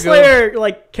 Okay, Bakugo. Demon Slayer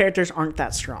like characters aren't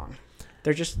that strong.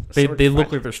 They're just they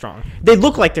look like they're strong. They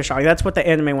look like they're strong. That's what the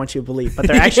anime wants you to believe, but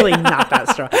they're actually not that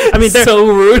strong. I mean, they're so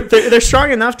rude. They're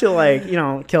strong enough to like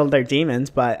kill their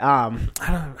demons, but I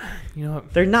don't. You know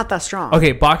what? They're not that strong.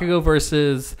 Okay, Bakugo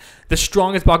versus the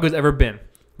strongest Bakugo's ever been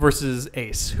versus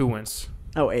Ace. Who wins?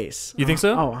 Oh, Ace. You think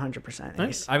so? Oh, 100%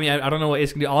 Ace. I mean, I don't know what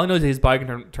Ace can do. All I know is his body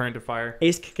can turn into fire.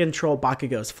 Ace can control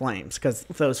Bakugo's flames because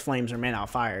those flames are made out of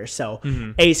fire. So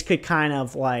Ace could kind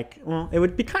of like, well, it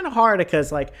would be kind of hard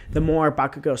because like the more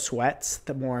Bakugo sweats,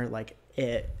 the more like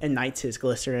it ignites his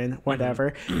glycerin,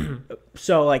 whatever.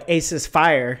 So like Ace's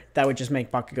fire, that would just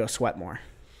make Bakugo sweat more.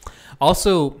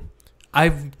 Also,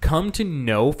 I've come to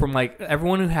know from like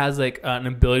everyone who has like an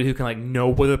ability who can like know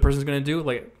what the person's gonna do.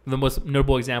 Like the most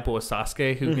notable example is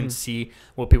Sasuke, who can see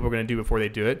what people are gonna do before they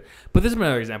do it. But there's some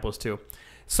other examples too.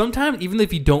 Sometimes even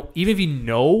if you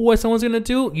know what someone's gonna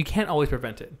do, you can't always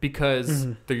prevent it because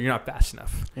you're not fast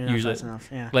enough. Usually,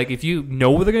 like if you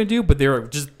know what they're gonna do, but they're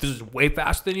just way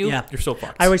faster than you, you're so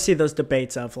fucked. I always see those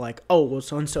debates of like, oh, well,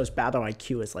 so and so's battle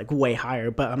IQ is like way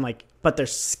higher, but I'm like, but their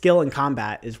skill in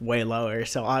combat is way lower.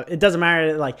 So it doesn't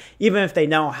matter. Like even if they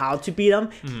know how to beat them,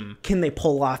 can they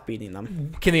pull off beating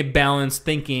them? Can they balance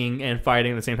thinking and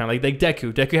fighting at the same time? Like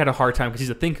Deku. Deku had a hard time because he's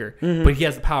a thinker, but he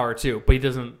has the power too. But he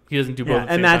doesn't do both. At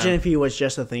the same imagine time. if he was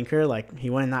just a thinker, like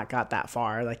he would not got that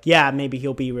far. Like maybe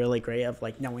he'll be really great of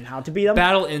like knowing how to beat them.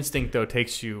 Battle instinct though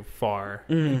takes you far,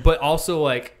 but also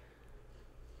like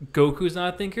Goku's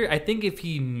not a thinker. I think if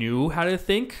he knew how to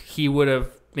think, he would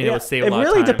have. It would save a lot of time.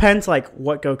 It really depends, like,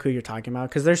 what Goku you're talking about.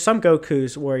 Because there's some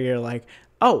Gokus where you're like,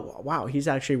 oh, wow, he's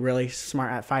actually really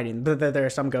smart at fighting. But there are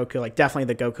some Goku, like,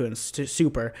 definitely the Goku in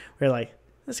Super, where you're like,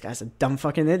 this guy's a dumb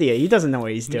fucking idiot. He doesn't know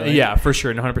what he's doing. Yeah, for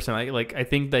sure. 100%. Like I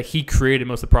think that he created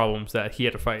most of the problems that he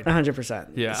had to fight.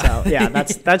 100%. Yeah. So, yeah,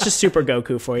 that's just Super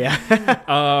Goku for you.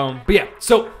 But, yeah.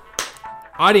 So,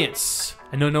 audience,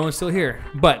 I know no one's still here.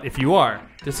 But if you are,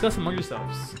 discuss among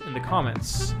yourselves in the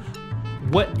comments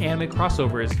what anime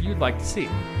crossovers you'd like to see.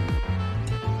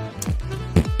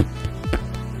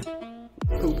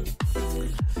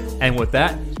 And with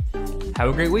that, have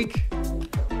a great week.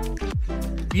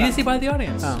 You didn't say bye to the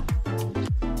audience. Oh.